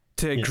this?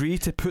 To agree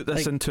to put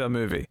this into a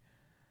movie?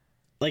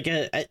 Like,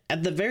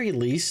 at the very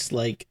least,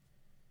 like,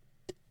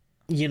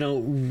 you know,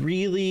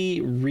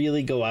 really,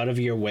 really go out of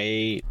your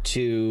way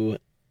to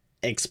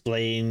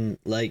explain,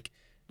 like,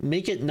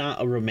 make it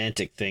not a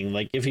romantic thing.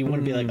 Like, if you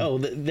want to be like, oh,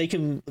 they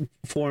can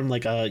form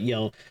like a, you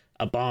know,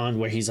 a bond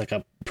where he's like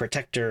a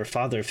protector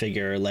father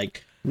figure,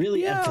 like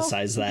really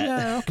emphasize that.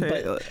 Yeah,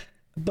 okay.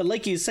 But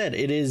like you said,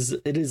 it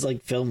is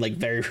like filmed like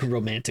very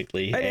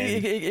romantically.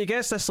 I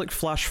guess this like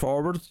flash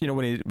forward, you know,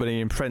 when he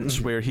imprints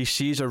where he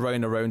sees her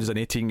running around as an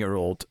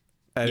 18-year-old.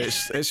 And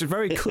it's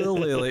very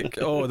clearly like,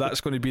 oh,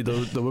 that's going to be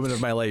the woman of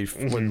my life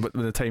when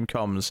the time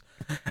comes.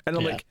 And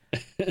I'm like,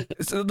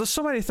 there's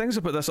so many things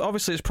about this.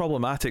 Obviously, it's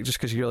problematic just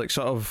because you're like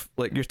sort of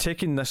like you're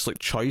taking this like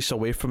choice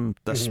away from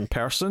this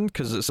person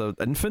because it's an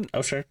infant.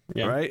 Oh, sure,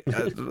 yeah, right.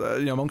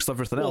 You know, amongst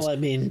everything else. Well, I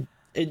mean,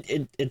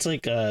 it's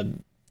like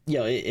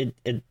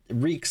it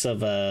reeks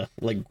of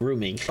like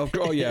grooming.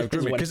 Oh yeah,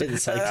 grooming. Like.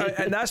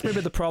 And that's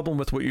maybe the problem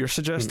with what you're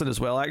suggesting as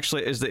well.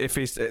 Actually, is that if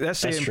he's let's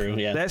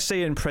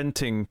say in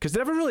printing, because they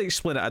never really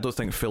explain it, I don't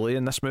think fully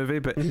in this movie,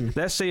 but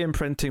let's say in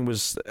printing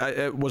was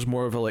it was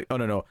more of a like, oh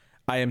no,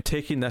 I am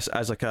taking this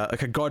as like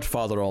a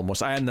godfather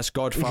almost. I am this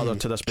godfather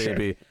to this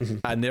baby,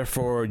 and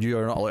therefore you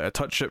are not allowed to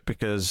touch it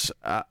because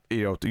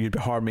you'd be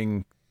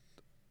harming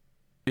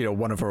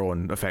one of our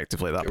own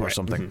effectively, that or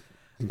something.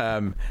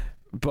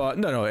 But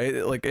no,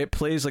 it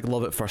plays like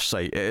love at first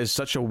sight. It is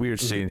such a weird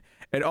scene,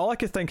 and all I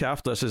could think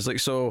after this is like,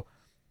 so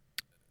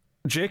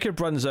Jacob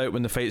runs out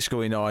when the fight's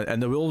going on,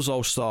 and the wolves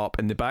all stop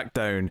and they back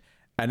down,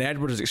 and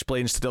Edward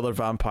explains to the other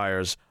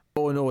vampires,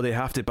 oh no, they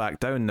have to back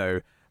down now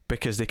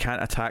because they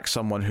can't attack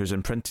someone who's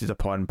imprinted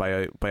upon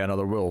by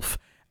another wolf.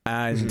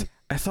 And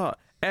I thought,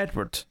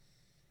 Edward,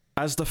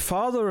 as the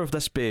father of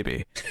this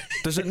baby,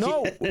 does it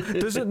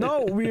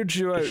not weird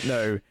you out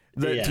now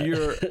that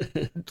your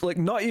like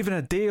not even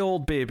a day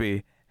old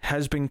baby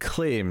has been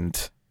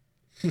claimed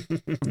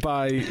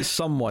by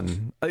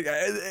someone? Like,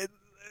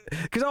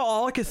 because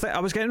all I could think,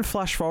 I was getting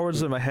flash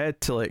forwards in my head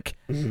to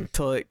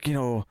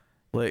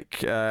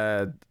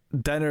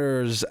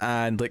dinners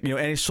and like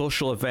any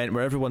social event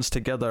where everyone's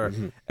together,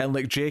 and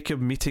like Jacob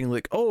meeting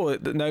like, oh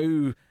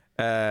now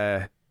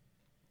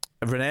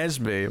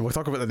Renesmee, we'll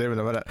talk about the name in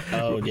a minute.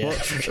 Oh yeah.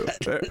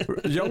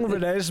 Young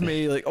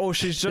Renesmee, like, oh,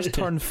 she's just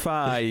turned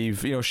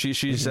 5. She's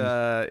she's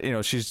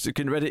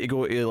getting ready to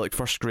go to like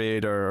first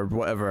grade or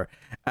whatever,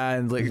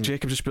 and like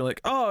Jacob just being like,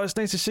 oh, it's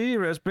nice to see you,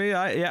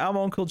 Renesmee. I'm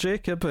Uncle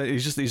Jacob. And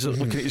he's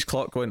looking at his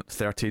clock, going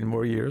 13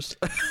 more years.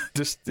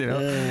 Just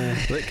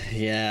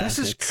this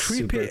is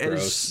creepy.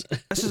 This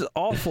is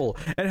awful.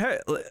 And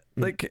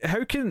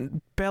how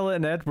can Bella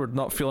and Edward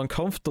not feel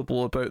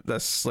uncomfortable about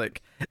this?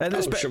 Like, and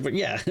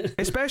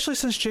especially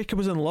since Jacob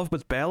was in love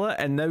with Bella,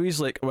 and now he's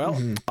like, well,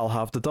 I'll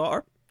have the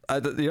daughter.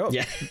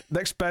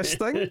 Next best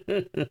thing.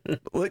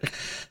 Like,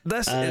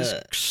 this is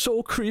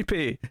so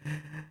creepy.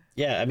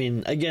 Yeah, I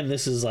mean, again,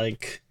 this is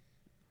like,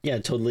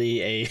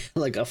 totally a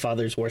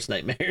father's worst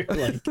nightmare.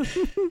 Like,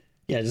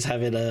 just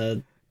having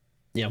a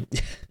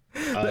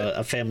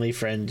family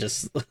friend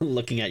just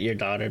looking at your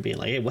daughter being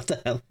like, hey, what the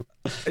hell?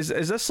 Is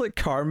this like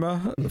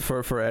karma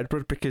for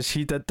Edward, because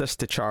he did this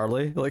to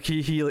Charlie? Like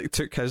he like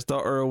took his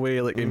daughter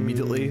away like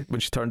immediately when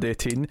she turned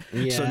 18.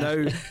 So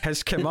now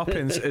his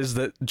comeuppance is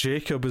that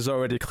Jacob has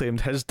already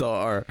claimed his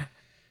daughter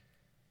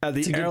at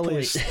the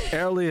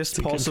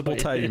earliest possible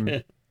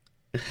time.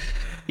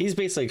 He's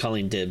basically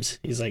calling dibs.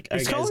 He's like, all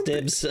right guys,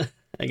 dibs.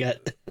 I got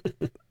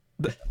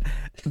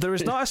there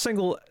is not a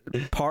single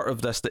part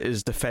of this that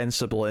is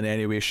defensible in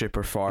any way, shape,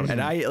 or form, and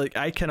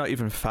I cannot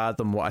even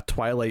fathom what a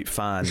Twilight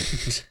fan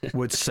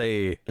would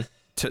say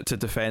to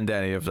defend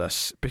any of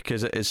this,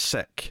 because it is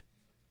sick.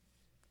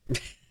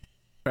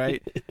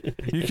 Right?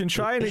 You can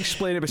try and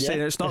explain it by saying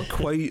it's not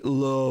quite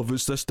love,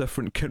 it's this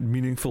different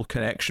meaningful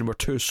connection where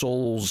two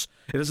souls,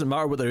 it doesn't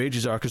matter what their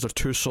ages are because their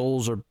two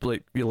souls are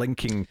like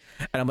linking,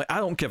 and I'm like, I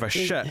don't give a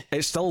shit,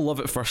 it's still love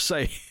at first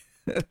sight.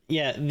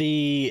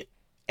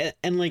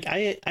 And like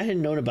I had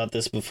known about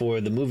this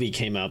before the movie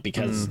came out,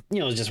 because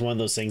it's just one of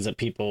those things that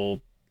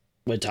people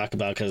would talk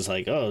about, because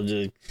like, oh,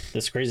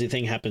 this crazy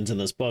thing happens in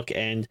this book,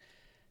 and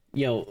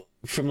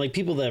from like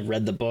people that have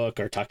read the book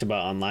or talked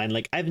about online,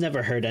 like I've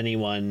never heard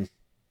anyone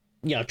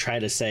try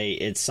to say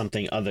it's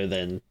something other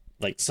than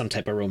like some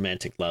type of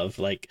romantic love.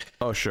 Like,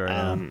 oh sure,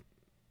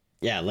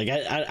 like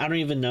I don't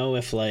even know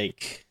if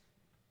like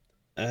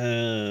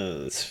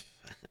I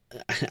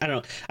don't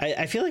know,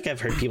 I feel like I've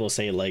heard people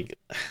say like,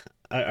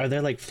 are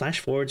there like flash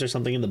forwards or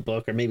something in the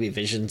book, or maybe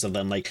visions of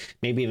them like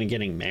maybe even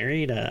getting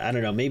married? I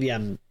don't know, maybe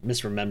I'm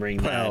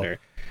misremembering that, or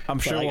I'm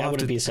sure I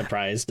wouldn't be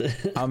surprised.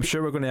 I'm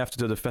sure we're going to have to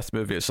do the 5th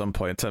movie at some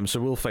point, Tim, so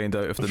we'll find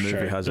out if the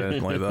movie has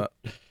anything like that.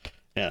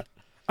 Yeah,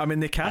 I mean,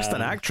 they cast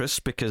an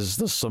actress, because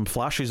there's some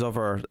flashes of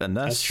her in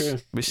this. That's true.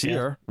 We see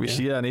her. We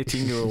see an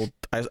 18-year-old.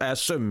 I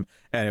assume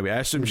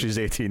she's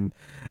 18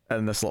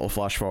 in this little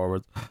flash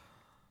forward.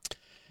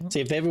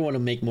 See, if they ever want to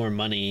make more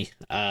money,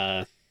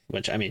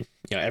 which I mean,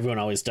 everyone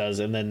always does,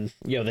 and then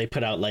they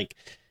put out like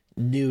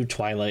new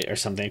Twilight or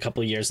something a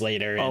couple of years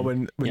later.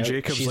 And, when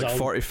Jacob's like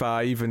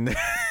 45 and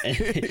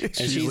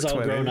she's like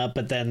all 20. grown up,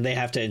 but then they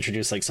have to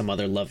introduce like some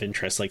other love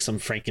interest, like some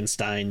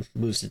Frankenstein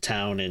moves to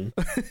town, and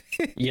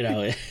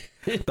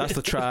that's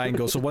the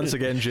triangle. So once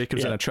again,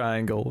 Jacob's in a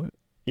triangle.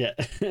 Yeah.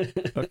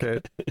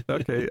 Okay,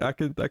 I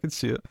could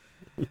see it.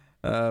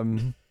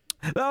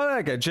 No,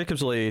 again,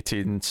 Jacob's only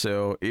 18,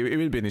 so he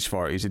would be in his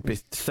 40s. He'd be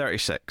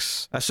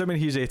 36, assuming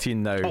he's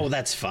 18 now. Oh,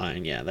 that's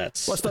fine. Yeah,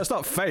 that's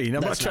not fine.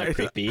 I'm not trying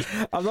creepy.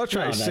 I'm not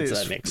trying to say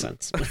that makes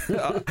sense.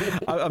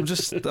 I'm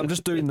just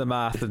doing the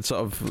math and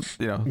sort of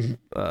yeah.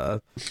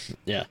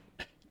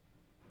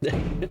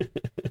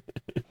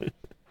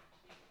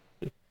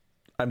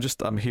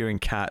 I'm hearing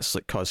cats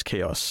like cause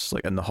chaos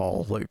like in the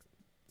hall, like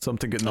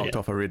something getting knocked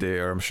off a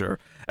radiator, I'm sure.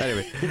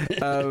 Anyway,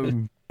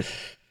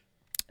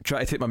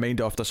 try to take my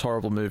mind off this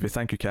horrible movie.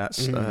 Thank you,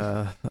 cats.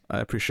 I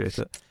appreciate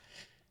it.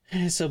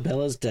 So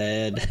Bella's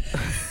dead.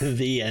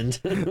 The end.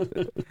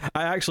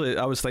 I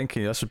was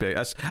thinking this would be.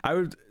 I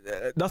would.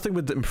 Nothing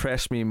would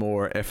impress me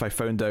more if I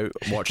found out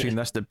watching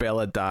this that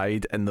Bella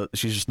died and that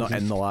she's just not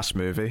in the last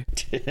movie.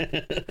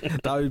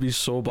 That would be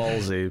so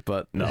ballsy.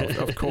 But no,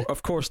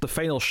 of course, the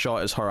final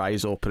shot is her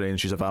eyes opening and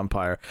she's a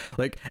vampire.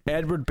 Like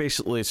Edward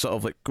basically sort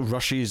of like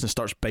rushes and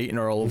starts biting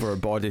her all over her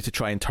body to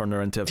try and turn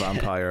her into a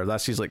vampire.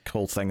 That's his like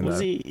whole thing.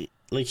 Was he?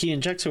 Like, he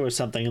injects her with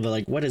something, and they're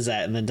like, what is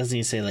that? And then doesn't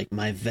he say, like,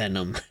 my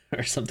venom,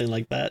 or something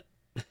like that?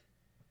 Yeah,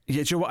 do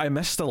you know what? I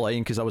missed the line,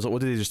 because I was like,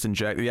 what did he just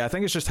inject? Yeah, I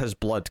think it's just his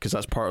blood, because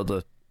that's part of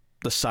the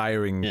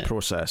siring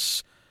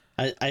process.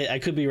 I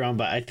could be wrong,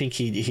 but I think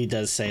he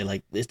does say,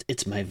 like,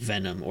 it's my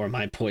venom, or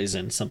my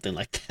poison, something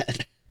like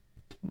that.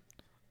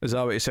 Is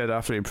that what he said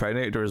after he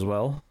impregnated her as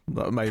well?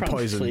 My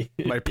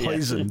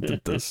poison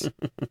did this.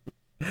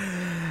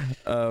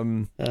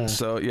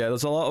 So yeah,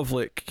 there's a lot of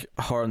like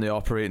her on the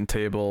operating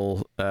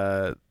table,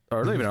 or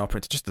not even an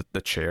operating, just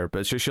the chair,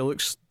 but she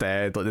looks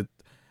dead. Like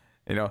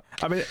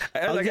I mean,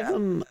 I'll give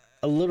them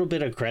a little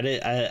bit of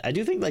credit. I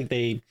do think like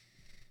the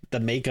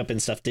makeup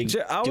and stuff did do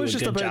a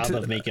good job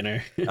of making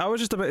her. I was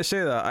just about to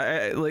say that.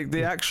 I like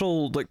the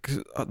actual like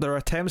their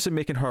attempts at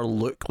making her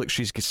look like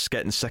she's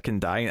getting sick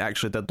and dying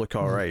actually did look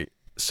alright.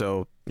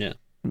 So yeah,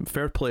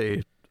 fair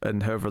play.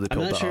 And however they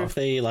pulled that off. I'm not sure if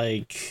they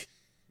like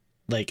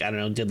I don't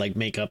know, did like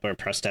makeup or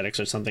prosthetics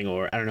or something,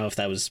 or I don't know if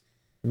that was,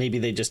 maybe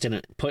they just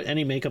didn't put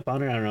any makeup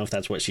on her. I don't know if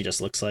that's what she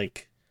just looks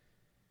like,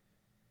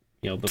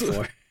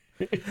 before.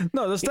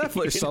 No, there's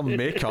definitely some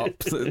makeup.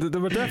 They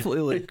were definitely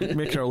like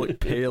making her look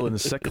pale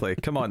and sickly.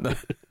 Come on.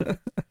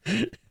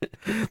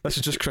 This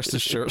is just Kristen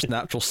Stewart's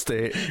natural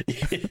state.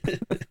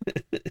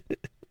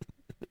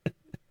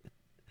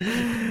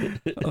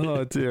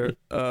 Oh dear.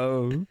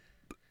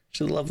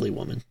 She's a lovely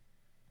woman.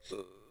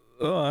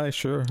 Oh, aye,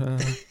 sure.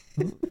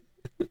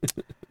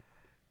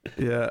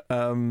 Yeah,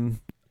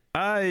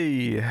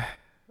 I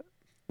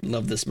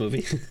love this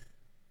movie.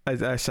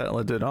 I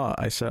certainly do not.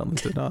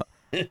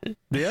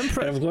 The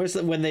Emperor. And of course,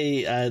 when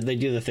they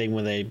do the thing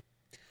when they,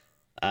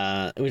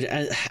 which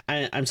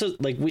I'm so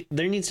like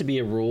there needs to be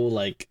a rule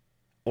like,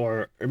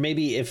 or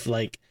maybe if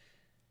like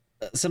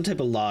some type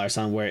of law or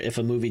something where if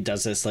a movie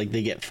does this, like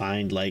they get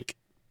fined like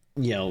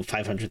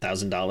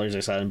 $500,000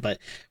 or something, but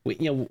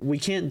we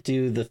can't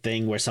do the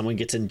thing where someone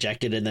gets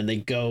injected and then they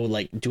go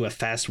like do a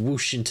fast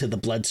whoosh into the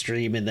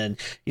bloodstream and then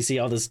you see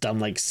all this dumb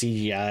like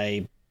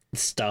CGI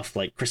stuff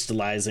like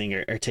crystallizing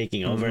or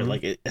taking over.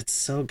 Like it's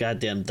so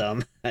goddamn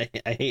dumb. I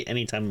hate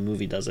anytime a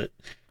movie does it.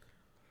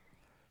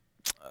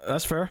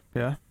 That's fair.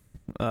 Yeah.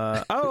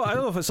 I don't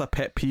know if it's a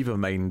pet peeve of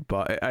mine,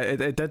 but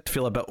it did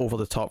feel a bit over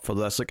the top for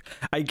this. Like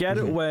I get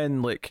it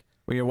when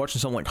you're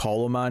watching something like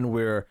Hollow Man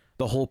where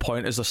the whole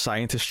point is a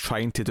scientist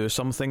trying to do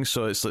something,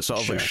 so it's like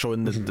sort of like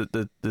showing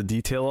the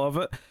detail of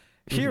it.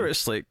 Here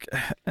it's like,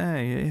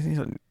 you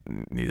don't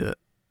need it,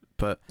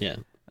 but yeah,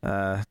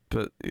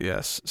 but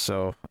yes.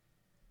 So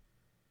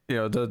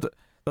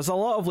there's a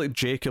lot of like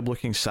Jacob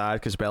looking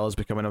sad because Bella's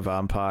becoming a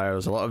vampire.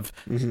 There's a lot of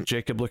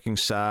Jacob looking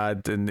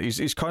sad, and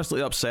he's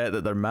constantly upset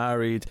that they're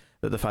married,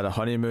 that they've had a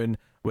honeymoon.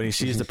 When he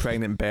sees the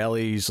pregnant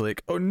Belly, he's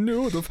like, "Oh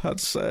no, they've had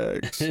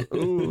sex."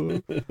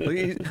 Oh.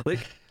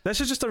 like this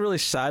is just a really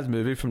sad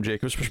movie from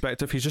Jacob's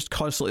perspective. He's just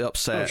constantly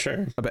upset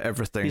about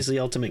everything. He's the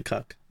ultimate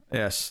cuck.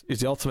 Yes,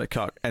 he's the ultimate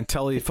cuck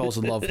until he falls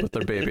in love with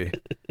their baby,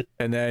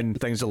 and then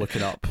things are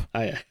looking up.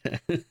 Oh, yeah.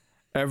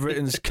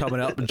 Everything's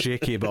coming up,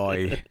 Jakey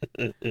boy.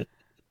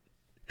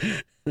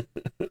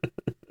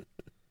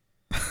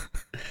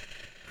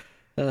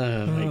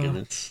 Oh my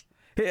goodness.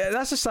 Yeah,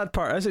 that's the sad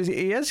part. Is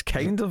he is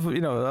kind of, I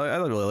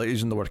don't really like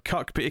using the word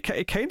cuck, but he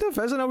kind of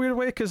is in a weird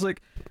way, because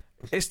like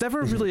it's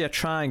never really a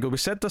triangle. We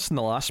said this in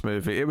the last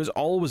movie. It was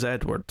always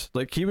Edward.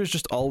 Like he was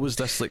just always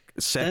this like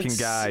second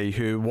guy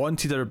who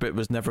wanted her but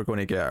was never going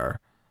to get her.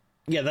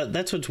 Yeah,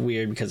 that's what's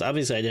weird, because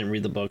obviously I didn't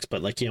read the books,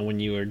 but like when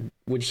you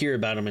would hear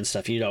about him and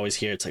stuff, you'd always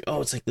hear it's like,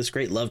 oh, it's like this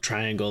great love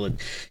triangle, and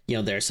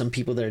there are some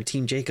people that are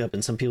Team Jacob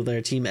and some people that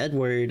are Team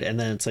Edward, and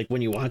then it's like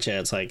when you watch it,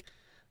 it's like,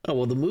 oh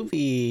well, the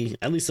movie,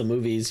 at least the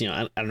movies,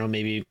 I don't know,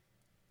 maybe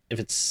if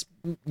it's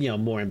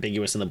more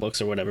ambiguous in the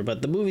books or whatever,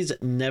 but the movies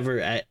never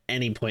at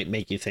any point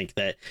make you think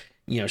that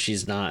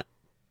she's not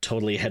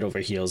totally head over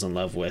heels in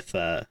love with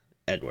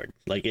Edward.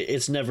 Like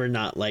it's never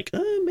not like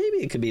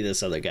maybe it could be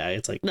this other guy.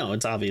 It's like, no,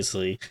 it's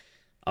obviously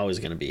always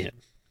going to be him.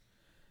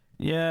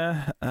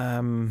 Yeah.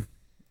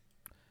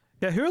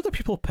 Yeah. Who are the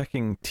people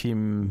picking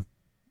Team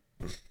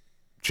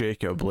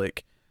Jacob?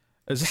 Like,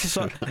 is this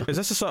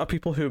the sort of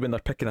people who, when they're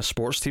picking a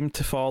sports team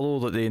to follow,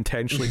 that they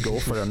intentionally go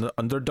for an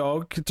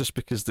underdog just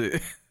because they?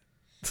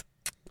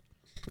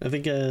 I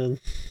think I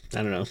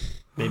don't know,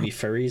 maybe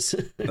furries.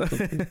 Do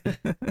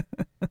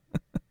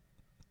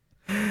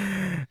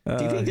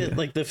you think that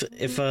like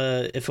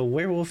if a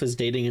werewolf is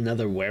dating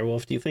another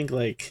werewolf, do you think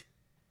like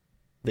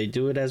they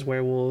do it as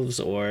werewolves,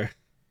 or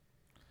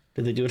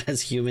do they do it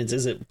as humans?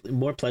 Is it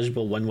more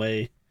pleasurable one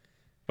way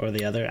or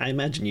the other? I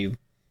imagine you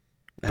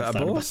Bit of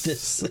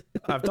both.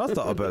 I've not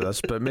thought about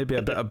this, but maybe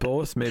a bit of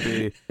both.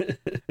 Maybe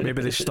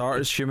they start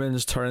as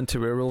humans, turn into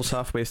werewolves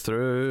halfway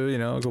through. You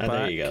know, go back.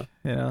 There you go.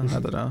 You know, I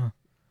don't know.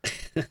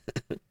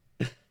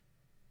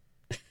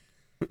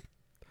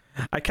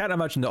 I can't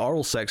imagine the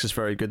oral sex is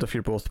very good if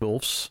you're both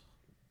wolves.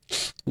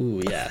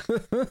 Ooh, yeah,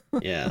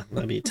 yeah,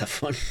 that'd be a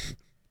tough one.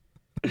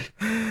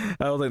 I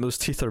don't think those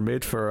teeth are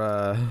made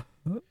for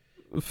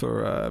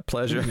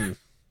pleasure.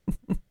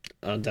 Mm-hmm.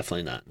 Oh,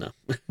 definitely not. No.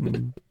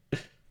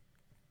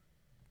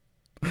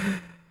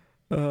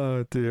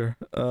 Oh dear.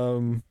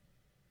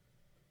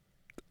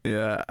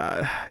 Yeah,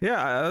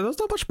 there's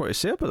not much more to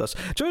say about this. Do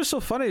you know what's so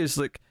funny is,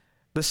 like,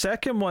 the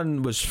second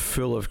one was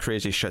full of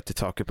crazy shit to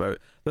talk about.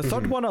 The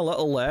third one a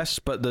little less,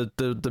 but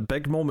the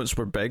big moments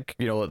were big.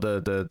 You know, like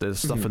the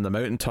stuff in the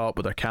mountaintop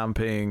with their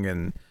camping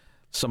and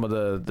some of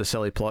the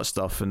silly plot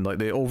stuff, and like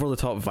the over the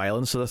top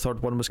violence of the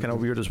third one was kind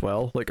of weird as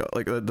well. Like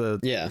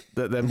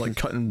them like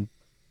cutting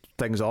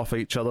things off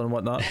each other and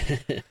whatnot.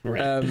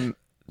 Right.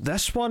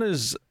 This one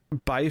is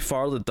by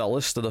far the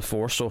dullest of the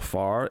four so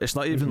far. It's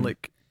not even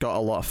like got a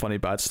lot of funny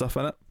bad stuff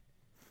in it.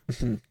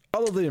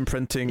 Other than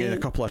imprinting in a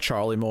couple of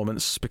Charlie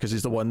moments, because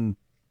he's the one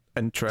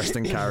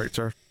interesting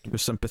character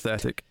who's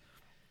sympathetic.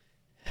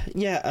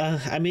 Yeah,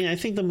 I mean, I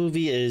think the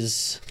movie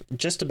is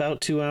just about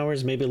 2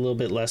 hours, maybe a little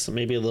bit less,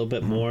 maybe a little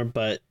bit more,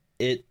 but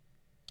it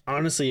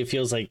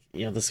feels like,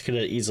 you know, this could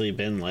have easily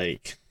been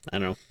like, I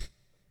don't know,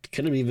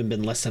 could have even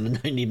been less than a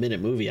 90-minute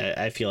movie,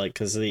 I feel like,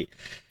 because the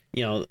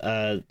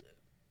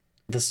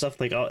stuff,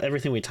 like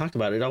everything we talked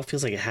about, it all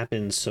feels like it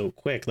happens so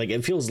quick. Like,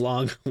 it feels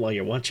long while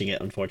you're watching it,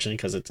 unfortunately,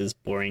 because it is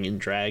boring and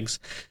drags.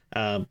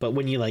 But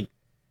when you like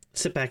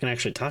sit back and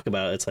actually talk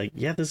about it, it's like,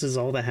 yeah, this is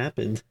all that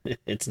happened.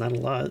 It's not a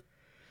lot.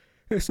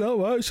 It's not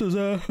much.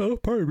 So,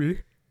 pardon me.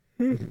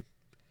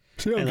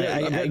 See, I'm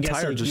getting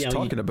tired just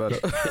talking about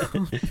it.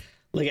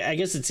 Like, I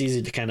guess it's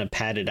easy to kind of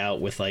pad it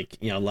out with,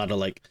 like, you know, a lot of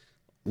like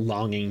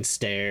longing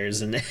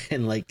stares and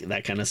like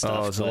that kind of stuff.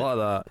 Oh, there's a lot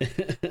of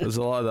that. There's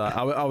a lot of that.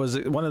 I was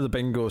one of the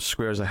bingo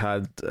squares I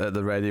had at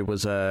the ready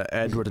was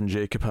Edward and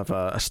Jacob have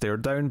a stare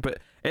down, but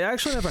it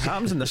actually never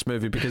happens in this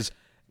movie because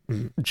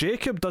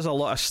Jacob does a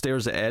lot of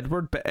stares at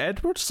Edward, but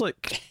Edward's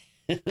like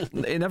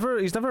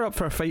he's never up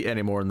for a fight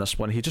anymore in this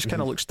one. He just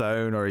kind of looks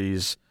down, or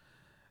he's,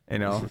 you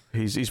know,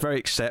 he's very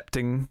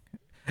accepting.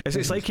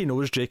 It's like he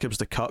knows Jacob's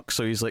the cuck,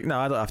 so he's like, no,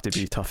 I don't have to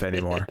be tough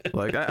anymore.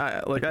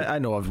 I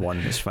know I've won.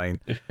 It's fine.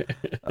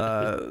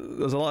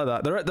 There's a lot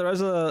of that. There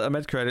is a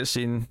mid-credit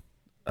scene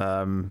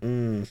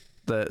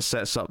that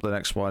sets up the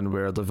next one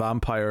where the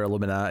vampire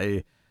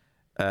Illuminati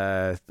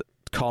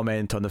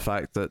comment on the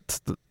fact that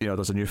you know,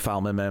 there's a new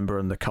family member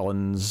in the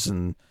Cullens,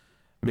 and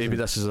maybe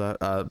this is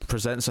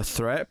presents a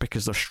threat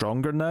because they're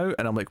stronger now.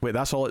 And I'm like, wait,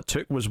 that's all it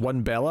took was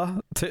one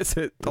Bella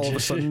to all of a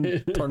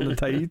sudden turn the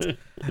tide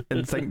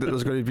and think that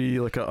there's going to be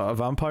like a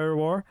vampire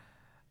war.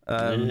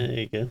 There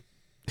you go.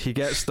 He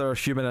gets their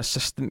human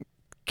assistant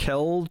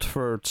killed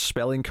for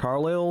spelling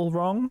Carlisle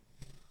wrong.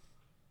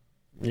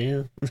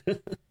 Yeah.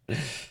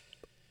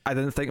 I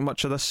didn't think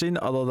much of this scene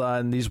other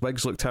than these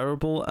wigs look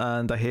terrible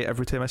and I hate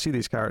every time I see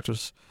these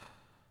characters.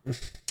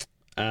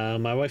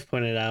 My wife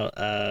pointed out,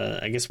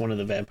 I guess one of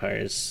the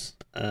vampires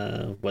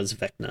was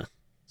Vecna.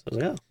 So I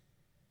was like,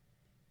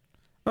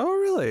 oh,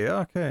 really?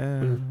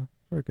 Okay.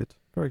 Very good.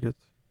 Very good.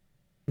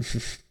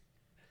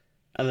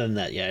 Other than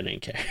that, yeah, I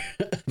didn't care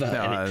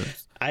about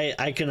any.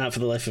 I could not for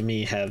the life of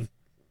me have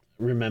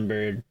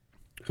remembered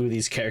who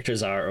these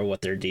characters are or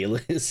what their deal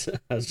is.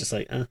 I was just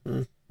like,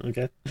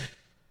 okay.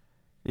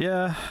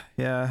 Yeah.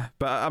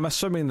 But I'm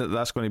assuming that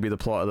that's going to be the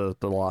plot of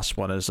the last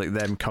one, is like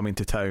them coming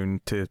to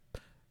town to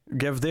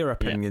give their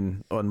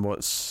opinion on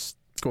what's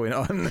going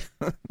on.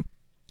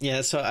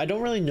 Yeah, so I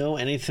don't really know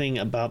anything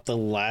about the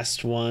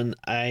last one.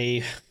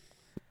 I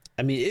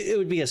mean, it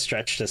would be a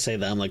stretch to say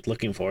that I'm like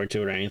looking forward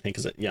to it or anything,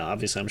 because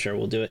obviously I'm sure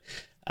we'll do it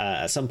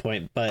at some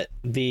point. But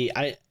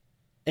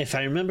if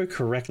I remember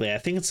correctly, I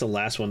think it's the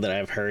last one that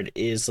I've heard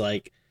is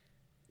like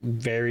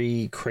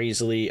very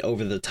crazily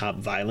over the top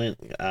violent,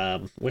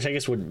 which I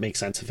guess would make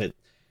sense if it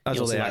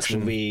was the last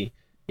movie.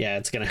 Yeah,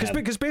 it's gonna have,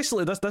 because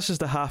basically this is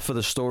the half of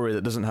the story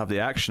that doesn't have the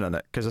action in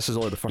it, because this is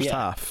only the first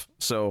half.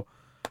 So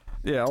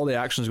yeah, all the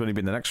action is going to be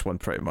in the next one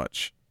pretty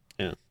much.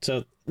 Yeah,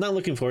 so not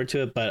looking forward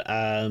to it, but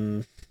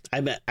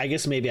I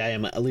guess maybe I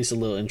am at least a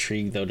little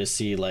intrigued though to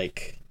see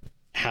like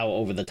how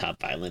over the top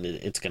violent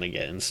it's gonna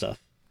get and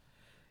stuff.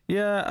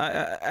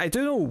 Yeah, I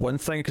do know one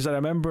thing, because I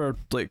remember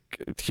like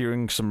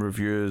hearing some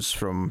reviews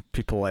from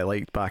people I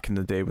liked back in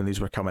the day when these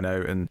were coming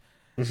out, and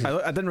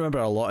I didn't remember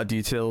a lot of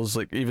details,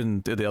 like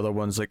even the other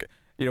ones. Like,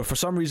 you know, for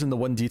some reason the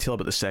one detail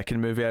about the second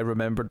movie I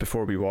remembered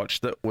before we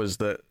watched it was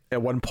that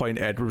at one point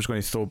Edward was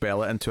going to throw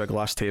Bella into a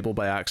glass table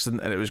by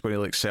accident, and it was going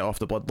to like set off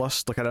the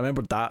bloodlust. Like, I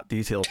remembered that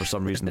detail for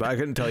some reason, but I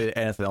couldn't tell you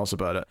anything else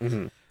about it.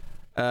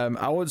 I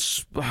don't want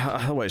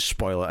to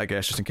spoil it, I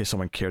guess, just in case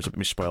someone cares about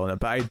me spoiling it,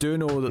 but I do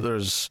know that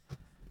there's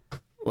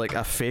like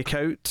a fake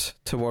out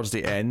towards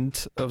the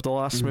end of the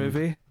last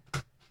movie,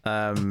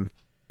 but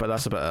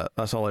that's about it.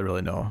 That's all I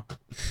really know.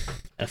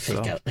 A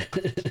fake out.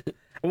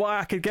 Well,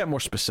 I could get more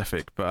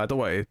specific, but I don't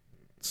want to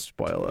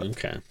spoil it.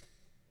 Okay.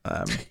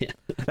 Yeah.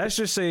 Let's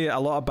just say a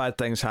lot of bad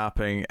things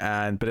happening,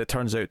 but it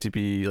turns out to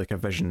be like a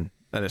vision,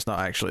 and it's not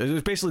actually.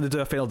 It's basically they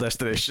do a Final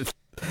Destination.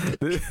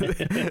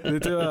 they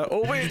do a,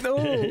 oh wait,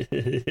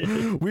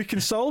 no, we can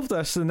solve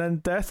this, and then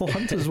death will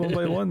hunt us one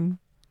by one.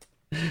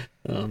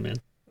 Oh man.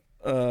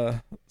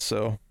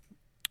 So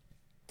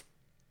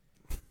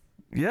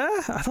yeah,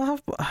 I don't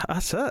have.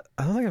 That's it.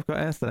 I don't think I've got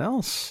anything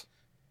else.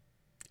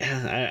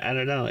 Yeah, I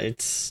don't know.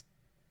 It's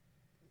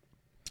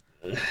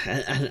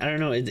I don't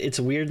know. It's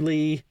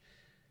weirdly.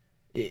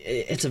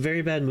 It's a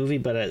very bad movie,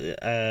 but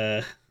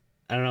I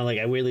don't know. Like,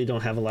 I really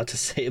don't have a lot to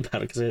say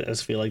about it because I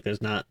just feel like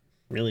there's not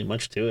really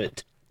much to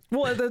it.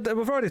 Well,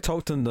 we've already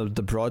talked in the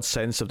broad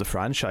sense of the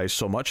franchise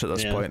so much at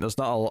this point. There's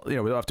not a lot, we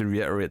don't have to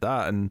reiterate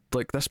that. And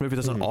like, this movie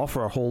doesn't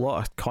offer a whole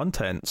lot of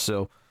content,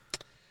 so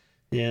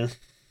yeah.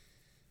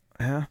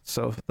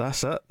 So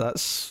that's it.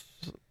 That's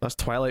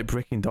Twilight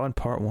Breaking Dawn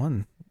Part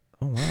 1.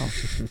 Oh wow.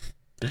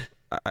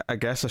 I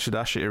guess I should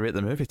ask you to rate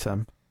the movie,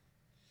 Tim.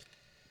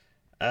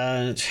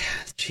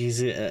 Geez,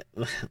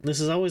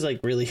 this is always like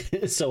really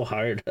so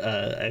hard.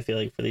 I feel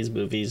like for these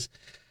movies,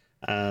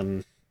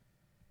 just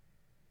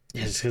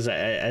because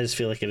I just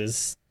feel like it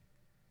is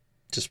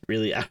just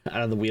really out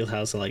of the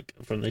wheelhouse, like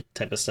from the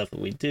type of stuff that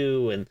we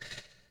do and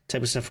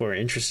type of stuff we're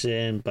interested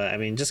in. But I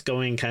mean, just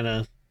going kind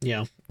of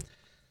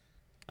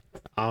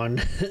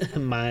on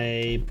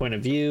my point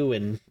of view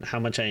and how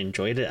much I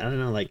enjoyed it. I don't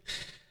know, like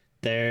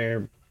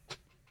there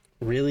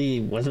really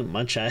wasn't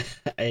much I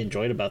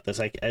enjoyed about this.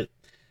 I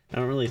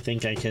don't really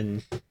think I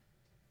can,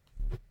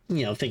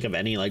 think of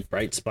any like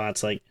bright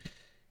spots. Like,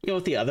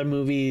 with the other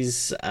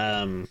movies,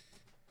 at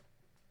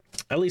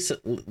least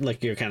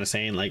like you're kind of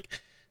saying, like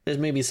there's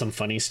maybe some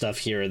funny stuff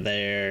here or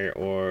there,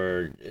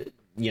 or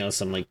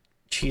some like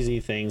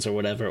cheesy things or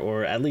whatever,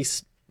 or at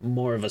least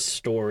more of a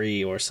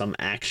story or some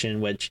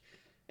action. Which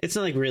it's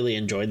not like really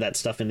enjoyed that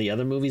stuff in the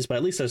other movies, but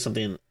at least there's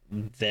something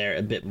there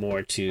a bit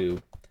more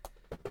to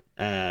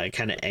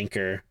kind of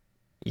anchor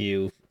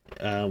you.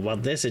 While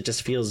this, it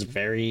just feels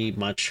very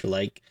much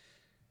like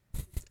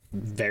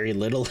very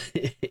little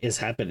is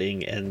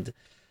happening, and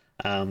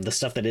the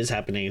stuff that is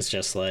happening is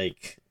just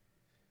like,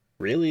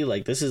 really,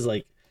 like this is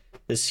like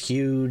this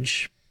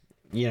huge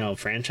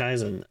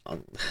franchise, and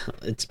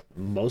it's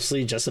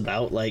mostly just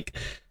about like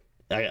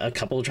a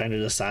couple trying to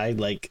decide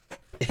like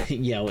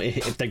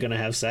if they're gonna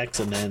have sex,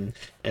 and then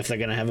if they're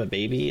gonna have a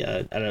baby.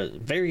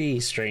 Very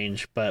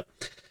strange, but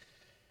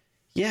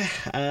yeah.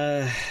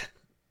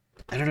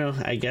 I don't know.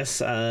 I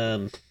guess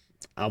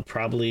I'll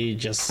probably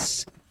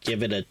just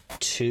give it a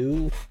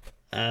 2.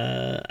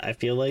 I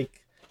feel like,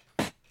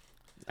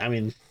 I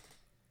mean,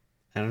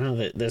 I don't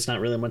know. There's not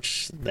really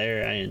much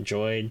there I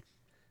enjoyed,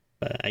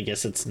 but I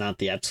guess it's not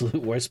the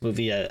absolute worst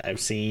movie I've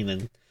seen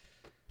and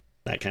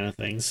that kind of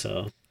thing.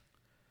 So,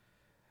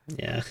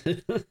 yeah.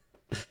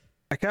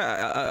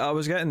 I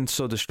was getting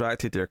so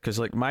distracted there because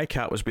like my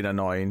cat was being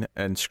annoying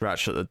and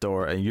scratched at the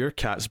door, and your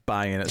cat's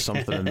banging at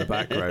something in the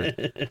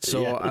background.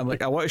 So yeah. I'm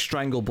like, I want to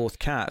strangle both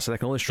cats, and I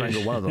can only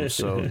strangle one of them.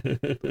 So,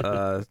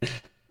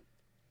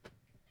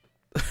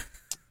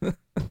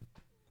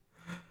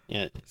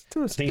 yeah,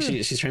 I think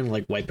she's trying to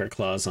like wipe her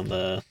claws on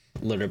the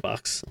litter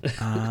box.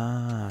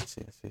 I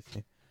see.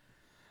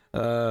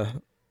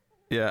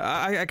 Yeah,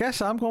 I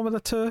guess I'm going with a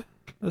 2.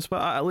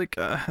 But I like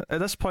at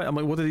this point, I'm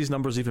like, what do these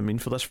numbers even mean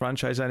for this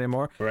franchise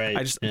anymore? Right.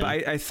 But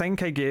I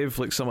think I gave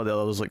like some of the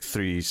others like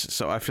 3s,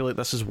 so I feel like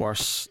this is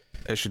worse.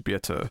 It should be a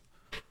 2.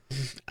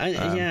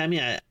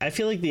 I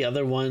feel like the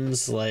other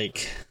ones,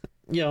 like,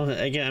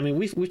 again, I mean,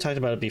 we've talked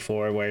about it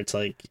before, where it's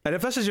like, and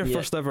if this is your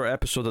first ever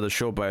episode of the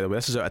show, by the way,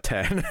 this is out of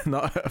 10,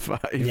 not out of 5.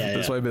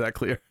 That's why I made that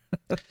clear.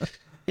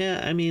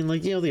 Yeah, I mean,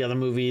 like, the other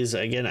movies,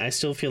 again, I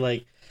still feel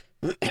like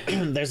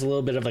there's a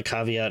little bit of a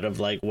caveat of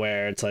like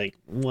where it's like,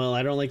 well,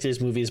 I don't like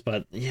these movies,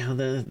 but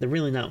they're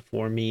really not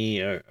for me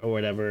or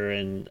whatever,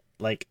 and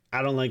like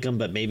I don't like them,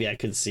 but maybe I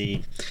could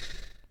see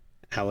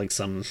how like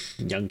some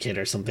young kid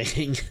or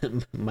something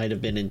might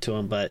have been into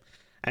them. But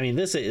I mean,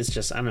 this is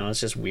just, I don't know, it's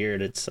just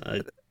weird. It's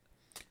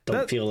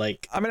feel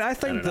like, I mean, I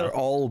think they're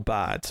all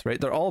bad, right?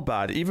 They're all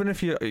bad. Even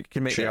if you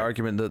can make the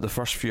argument that the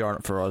first few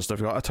aren't for us,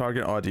 they've got a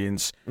target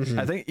audience.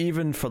 I think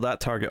even for that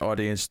target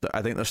audience,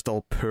 I think they're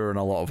still poor in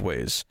a lot of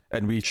ways,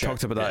 and we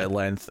talked about that at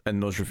length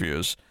in those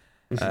reviews.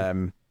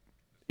 Even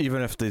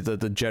if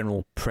the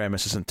general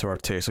premise isn't to our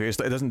taste, like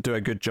it doesn't do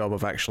a good job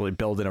of actually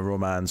building a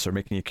romance or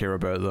making you care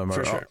about them,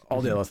 or all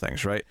the other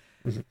things, right?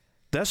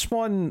 This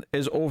one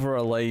is over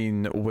a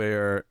line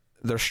where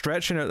they're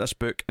stretching out this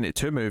book into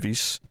 2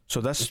 movies, so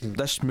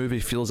this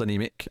movie feels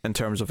anemic in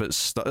terms of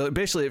its.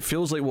 Basically, it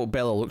feels like what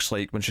Bella looks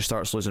like when she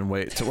starts losing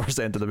weight towards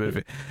the end of the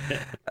movie.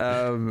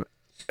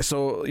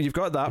 So you've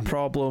got that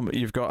problem.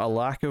 You've got a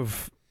lack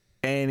of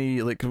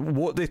any like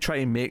what they try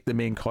and make the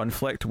main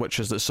conflict, which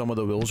is that some of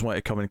the wolves want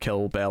to come and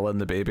kill Bella and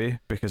the baby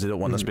because they don't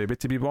want this baby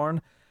to be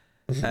born.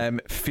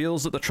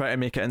 Feels that they're trying to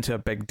make it into a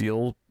big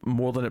deal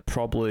more than it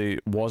probably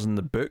was in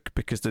the book,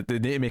 because they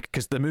need to make,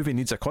 because the movie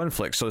needs a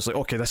conflict, so it's like,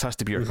 okay, this has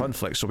to be your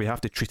conflict, so we have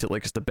to treat it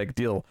like it's the big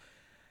deal.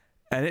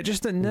 and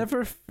it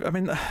never. I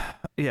mean,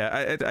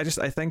 yeah,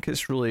 I think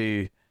it's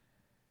really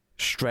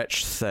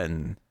stretched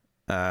thin.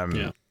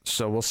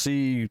 So we'll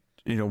see.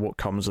 What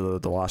comes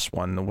of the last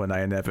one when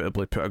I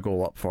inevitably put a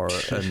goal up for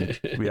it and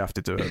we have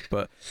to do it.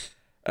 But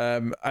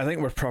I think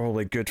we're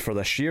probably good for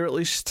this year at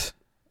least.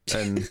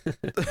 And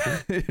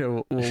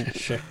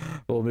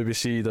we'll maybe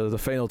see the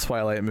final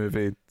Twilight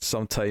movie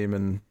sometime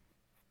in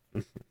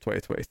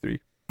 2023.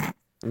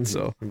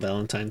 So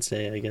Valentine's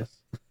Day, I guess.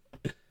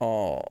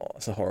 Oh,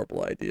 it's a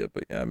horrible idea,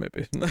 but yeah,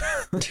 maybe.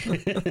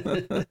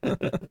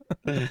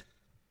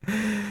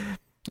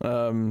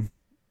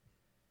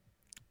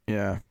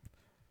 Yeah.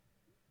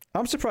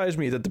 I'm surprised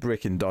when you did the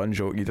Breaking Dawn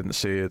joke, you didn't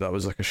say that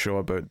was like a show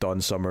about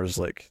Dawn Summers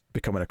like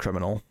becoming a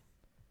criminal.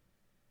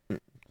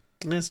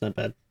 That's not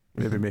bad.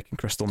 Maybe making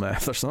crystal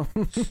meth or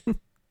something.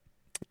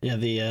 Yeah,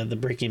 the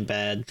Breaking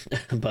Bad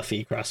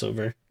Buffy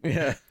crossover.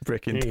 Yeah,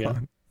 Breaking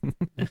Dawn.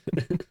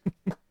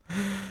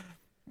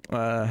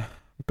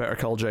 Better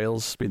Call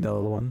Giles being the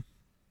other one.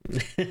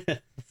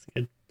 That's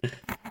good.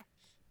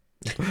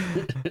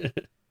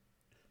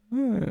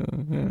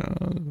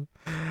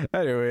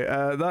 Anyway,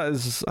 that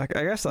is. I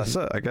guess that's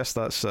it. I guess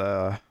that's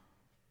the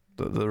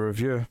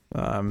review.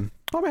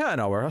 We hit an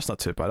hour. That's not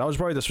too bad. I was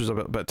worried this was a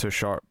bit too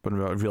short when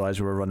we realised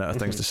we were running out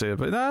of things to say.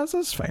 But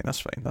that's fine.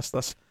 That's fine.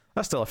 That's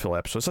still a full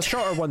episode. It's a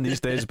shorter one these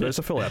days, but it's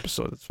a full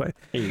episode. It's fine.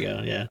 There you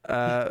go.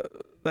 Yeah.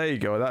 There you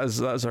go. That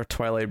is our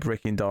Twilight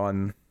Breaking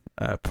Dawn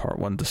part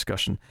 1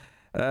 discussion.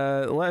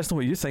 Let us know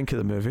what you think of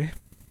the movie.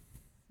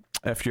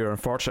 If you're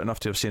unfortunate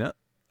enough to have seen it,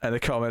 in the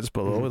comments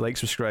below, like,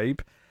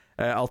 subscribe.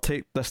 I'll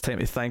take this time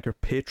to thank our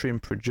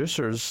Patreon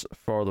producers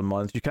for the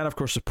month. You can, of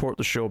course, support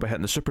the show by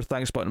hitting the super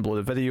thanks button below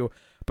the video.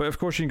 But, of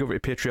course, you can go over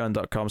to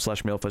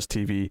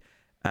patreon.com/MailFuzzTV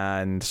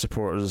and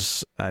support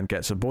us and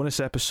get some bonus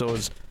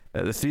episodes.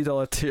 At the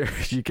 $3 tier,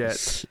 you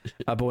get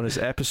a bonus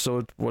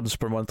episode once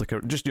per month, like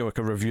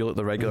a review of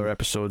the regular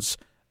episodes.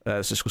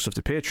 It's exclusive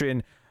to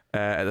Patreon.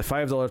 At the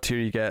 $5 tier,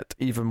 you get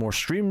even more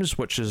streams,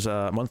 which is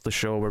a monthly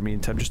show where me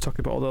and Tim just talk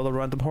about all the other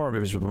random horror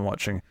movies we've been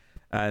watching.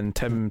 And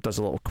Tim does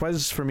a little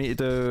quiz for me to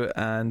do,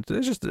 and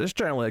it's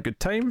generally a good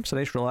time. It's a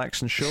nice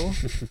relaxing show,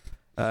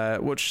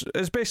 which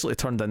is basically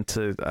turned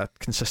into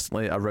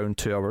consistently around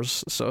 2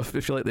 hours. So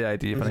if you like the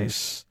idea of a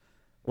nice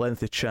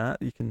lengthy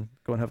chat, you can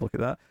go and have a look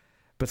at that.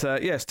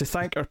 But yes, to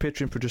thank our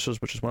Patreon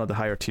producers, which is one of the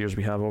higher tiers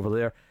we have over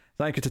there.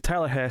 Thank you to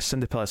Tyler Hess,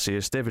 Cindy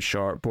Palacios, David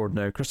Sharp, Board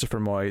Now, Christopher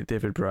Moy,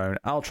 David Brown,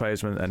 Al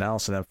Treisman, and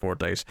Alison M.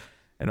 Fordyce,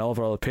 and all of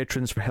our other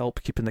patrons for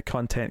help keeping the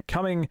content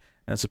coming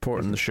and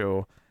supporting the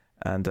show.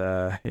 And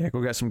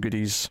go get some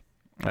goodies,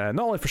 not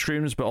only for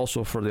streams but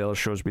also for the other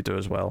shows we do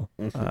as well.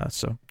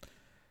 So go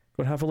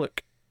and have a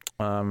look.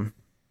 But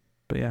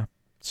yeah,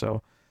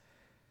 so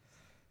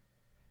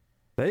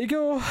there you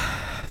go.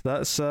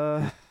 That's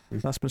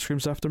been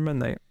Screams After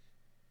Midnight.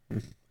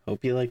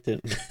 Hope you liked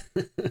it.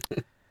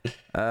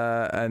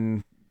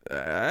 And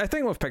I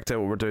think we've picked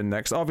out what we're doing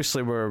next.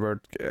 Obviously, we're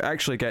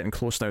actually getting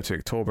close now to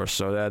October,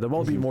 so there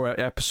will be more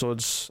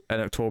episodes in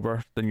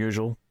October than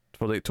usual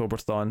for the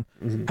Octoberthon.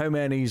 How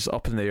many's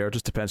up in the air?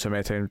 Just depends how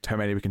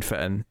many we can fit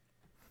in.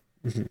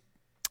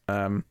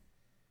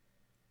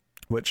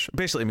 Which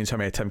basically means how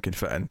many Tim can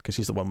fit in, because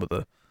he's the one with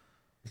the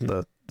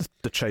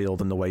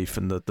child and the wife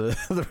and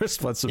the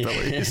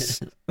responsibilities.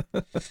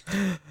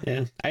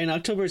 Yeah, I mean,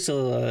 October is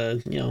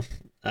still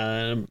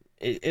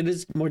it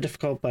is more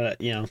difficult, but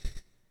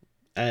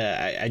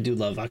I do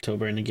love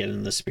October and to get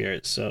in the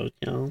spirit, so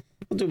I'll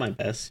do my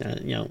best.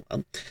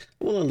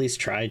 We'll at least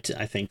try to.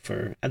 I think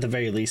for at the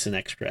very least an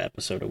extra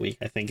episode a week,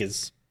 I think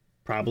is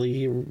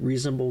probably a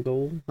reasonable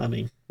goal. I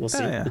mean, we'll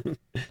see. Yeah.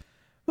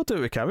 We'll do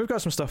what we can. We've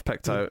got some stuff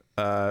picked out.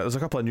 There's a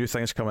couple of new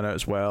things coming out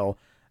as well.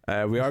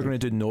 We are going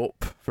to do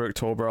Nope for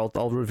October.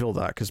 I'll reveal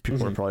that because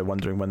people are probably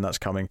wondering when that's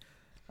coming.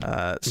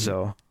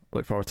 So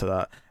look forward to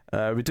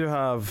that. We do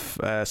have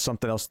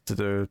something else to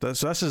do.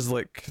 So this is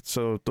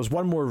there's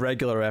one more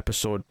regular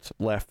episode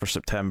left for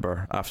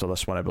September after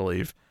this one, I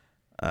believe.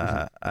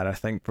 And I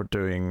think we're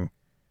doing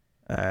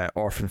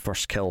Orphan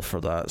First Kill for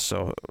that.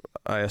 So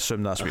I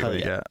assume that's what you're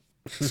going to get.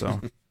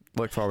 So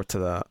look forward to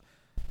that.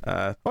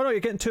 Oh no, you're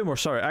getting 2 more.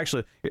 Sorry,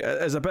 actually,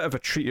 as a bit of a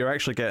treat, you're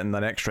actually getting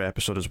an extra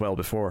episode as well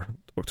before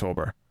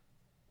October.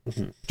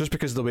 Just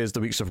because of the ways the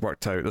weeks have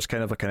worked out, there's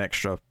kind of like an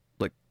extra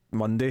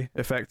Monday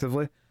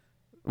effectively,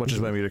 which is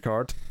when we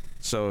record.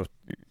 So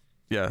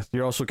yeah,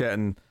 you're also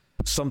getting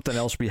something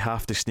else we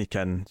have to sneak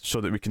in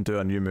so that we can do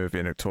a new movie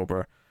in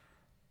October.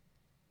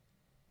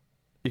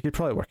 You could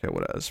probably work out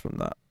what it is from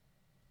that.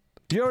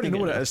 Do you already know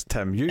what it is,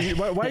 Tim?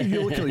 Why are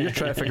you looking at? You're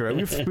trying to figure it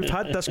out. We've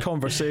had this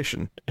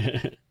conversation.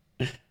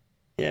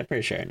 Yeah,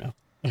 pretty sure I know.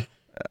 All right.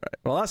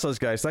 Well, that's us,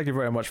 guys. Thank you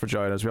very much for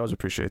joining us. We always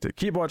appreciate it.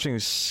 Keep watching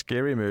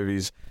scary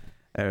movies,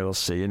 and we'll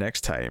see you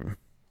next time.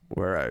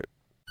 We're out.